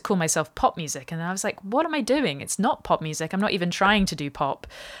used to call myself pop music, and I was like, what am I doing? It's not pop music. I'm not even trying to do pop.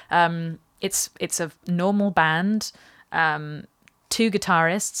 It's a normal band, 2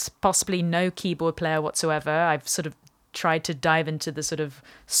 guitarists, possibly no keyboard player whatsoever. I've sort of tried to dive into the sort of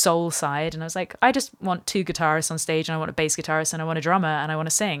soul side, and I was like, I just want 2 guitarists on stage, and I want a bass guitarist, and I want a drummer, and I want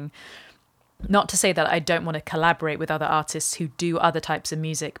to sing. Not to say that I don't want to collaborate with other artists who do other types of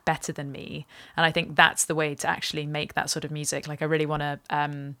music better than me. And I think that's the way to actually make that sort of music. Like, I really want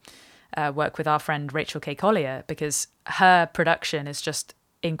to work with our friend Rachel K. Collier, because her production is just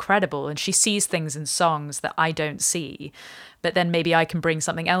incredible, and she sees things in songs that I don't see, but then maybe I can bring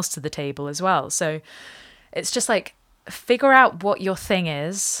something else to the table as well. So it's just like, figure out what your thing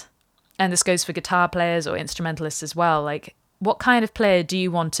is. And this goes for guitar players or instrumentalists as well. Like, what kind of player do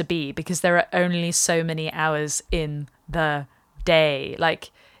you want to be? Because there are only so many hours in the day.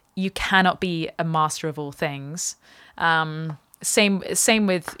 Like, you cannot be a master of all things. Same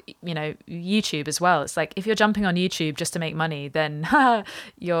with, you know, YouTube as well. It's like, if you're jumping on YouTube just to make money, then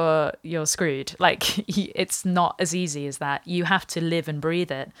you're screwed. Like, it's not as easy as that. You have to live and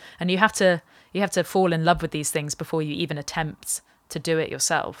breathe it, and you have to fall in love with these things before you even attempt to do it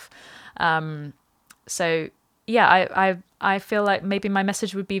yourself. So yeah, I feel like maybe my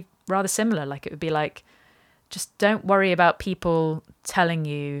message would be rather similar. Like, it would be like, just don't worry about people telling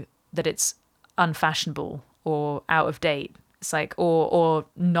you that it's unfashionable or out of date. It's like, or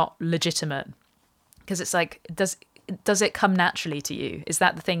not legitimate. Because it's like, does it come naturally to you? Is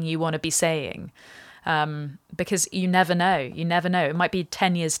that the thing you want to be saying? Because you never know. You never know. It might be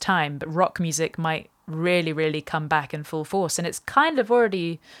 10 years' time, but rock music might really, really come back in full force. And it's kind of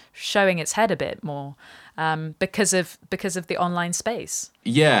already showing its head a bit more because of the online space.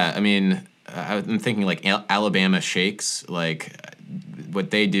 Yeah, I mean, I'm thinking like Alabama Shakes, like what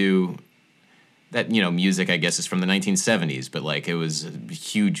they do. That, you know, music, I guess, is from the 1970s, but like it was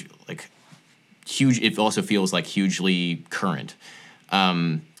huge. It also feels like hugely current.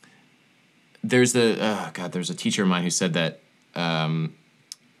 There's a teacher of mine who said that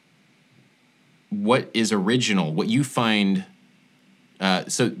what is original, what you find.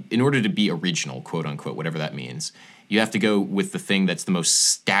 So in order to be original, quote unquote, whatever that means, you have to go with the thing that's the most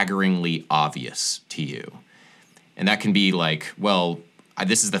staggeringly obvious to you, and that can be like, well,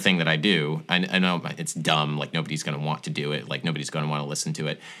 this is the thing that I do. I know it's dumb, like nobody's going to want to do it, like nobody's going to want to listen to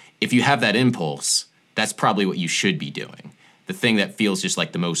it. If you have that impulse, that's probably what you should be doing. The thing that feels just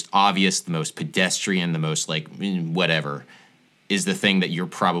like the most obvious, the most pedestrian, the most like whatever, is the thing that you're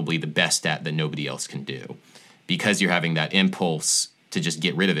probably the best at that nobody else can do. Because you're having that impulse to just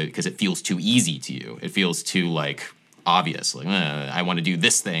get rid of it because it feels too easy to you. It feels too like obvious, like I want to do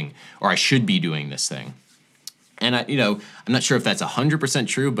this thing, or I should be doing this thing. And I'm not sure if that's 100%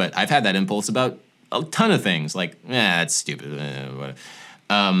 true, but I've had that impulse about a ton of things. Like, that's stupid.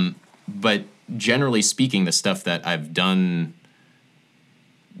 But generally speaking, the stuff that I've done,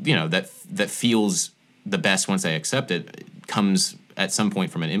 that feels the best once I accept it, comes at some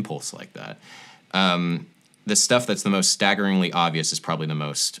point from an impulse like that. The stuff that's the most staggeringly obvious is probably the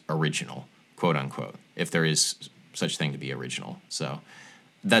most original, quote unquote, if there is such thing to be original. So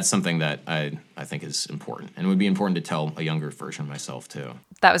that's something that I think is important, and would be important to tell a younger version of myself too.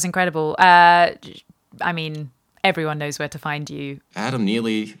 That was incredible. I mean, everyone knows where to find you.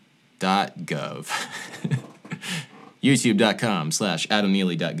 AdamNeely.gov.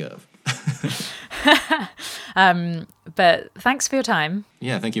 YouTube.com/AdamNeely.gov. But thanks for your time.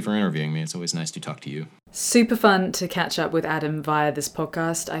 Yeah, thank you for interviewing me. It's always nice to talk to you. Super fun to catch up with Adam via this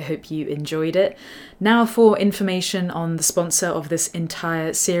podcast. I hope you enjoyed it. Now for information on the sponsor of this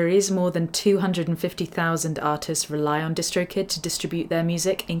entire series. More than 250,000 artists rely on DistroKid to distribute their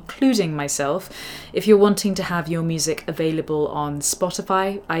music, including myself. If you're wanting to have your music available on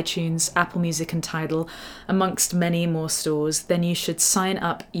Spotify, iTunes, Apple Music and Tidal, amongst many more stores, then you should sign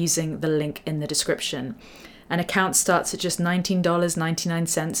up using the link in the description. An account starts at just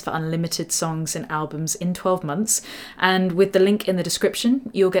 $19.99 for unlimited songs and albums in 12 months, and with the link in the description,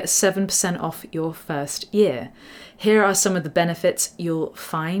 you'll get 7% off your first year. Here are some of the benefits you'll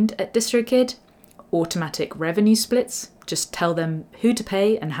find at DistroKid. Automatic revenue splits. Just tell them who to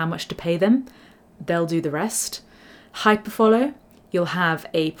pay and how much to pay them. They'll do the rest. Hyperfollow. You'll have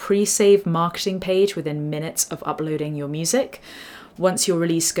a pre-save marketing page within minutes of uploading your music. Once your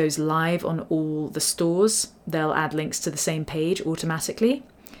release goes live on all the stores, they'll add links to the same page automatically.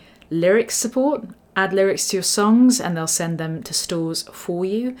 Lyrics support. Add lyrics to your songs and they'll send them to stores for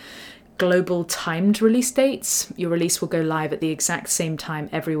you. Global timed release dates. Your release will go live at the exact same time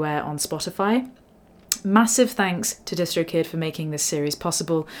everywhere on Spotify. Massive thanks to DistroKid for making this series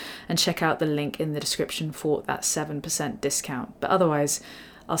possible, and check out the link in the description for that 7% discount. But otherwise,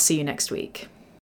 I'll see you next week.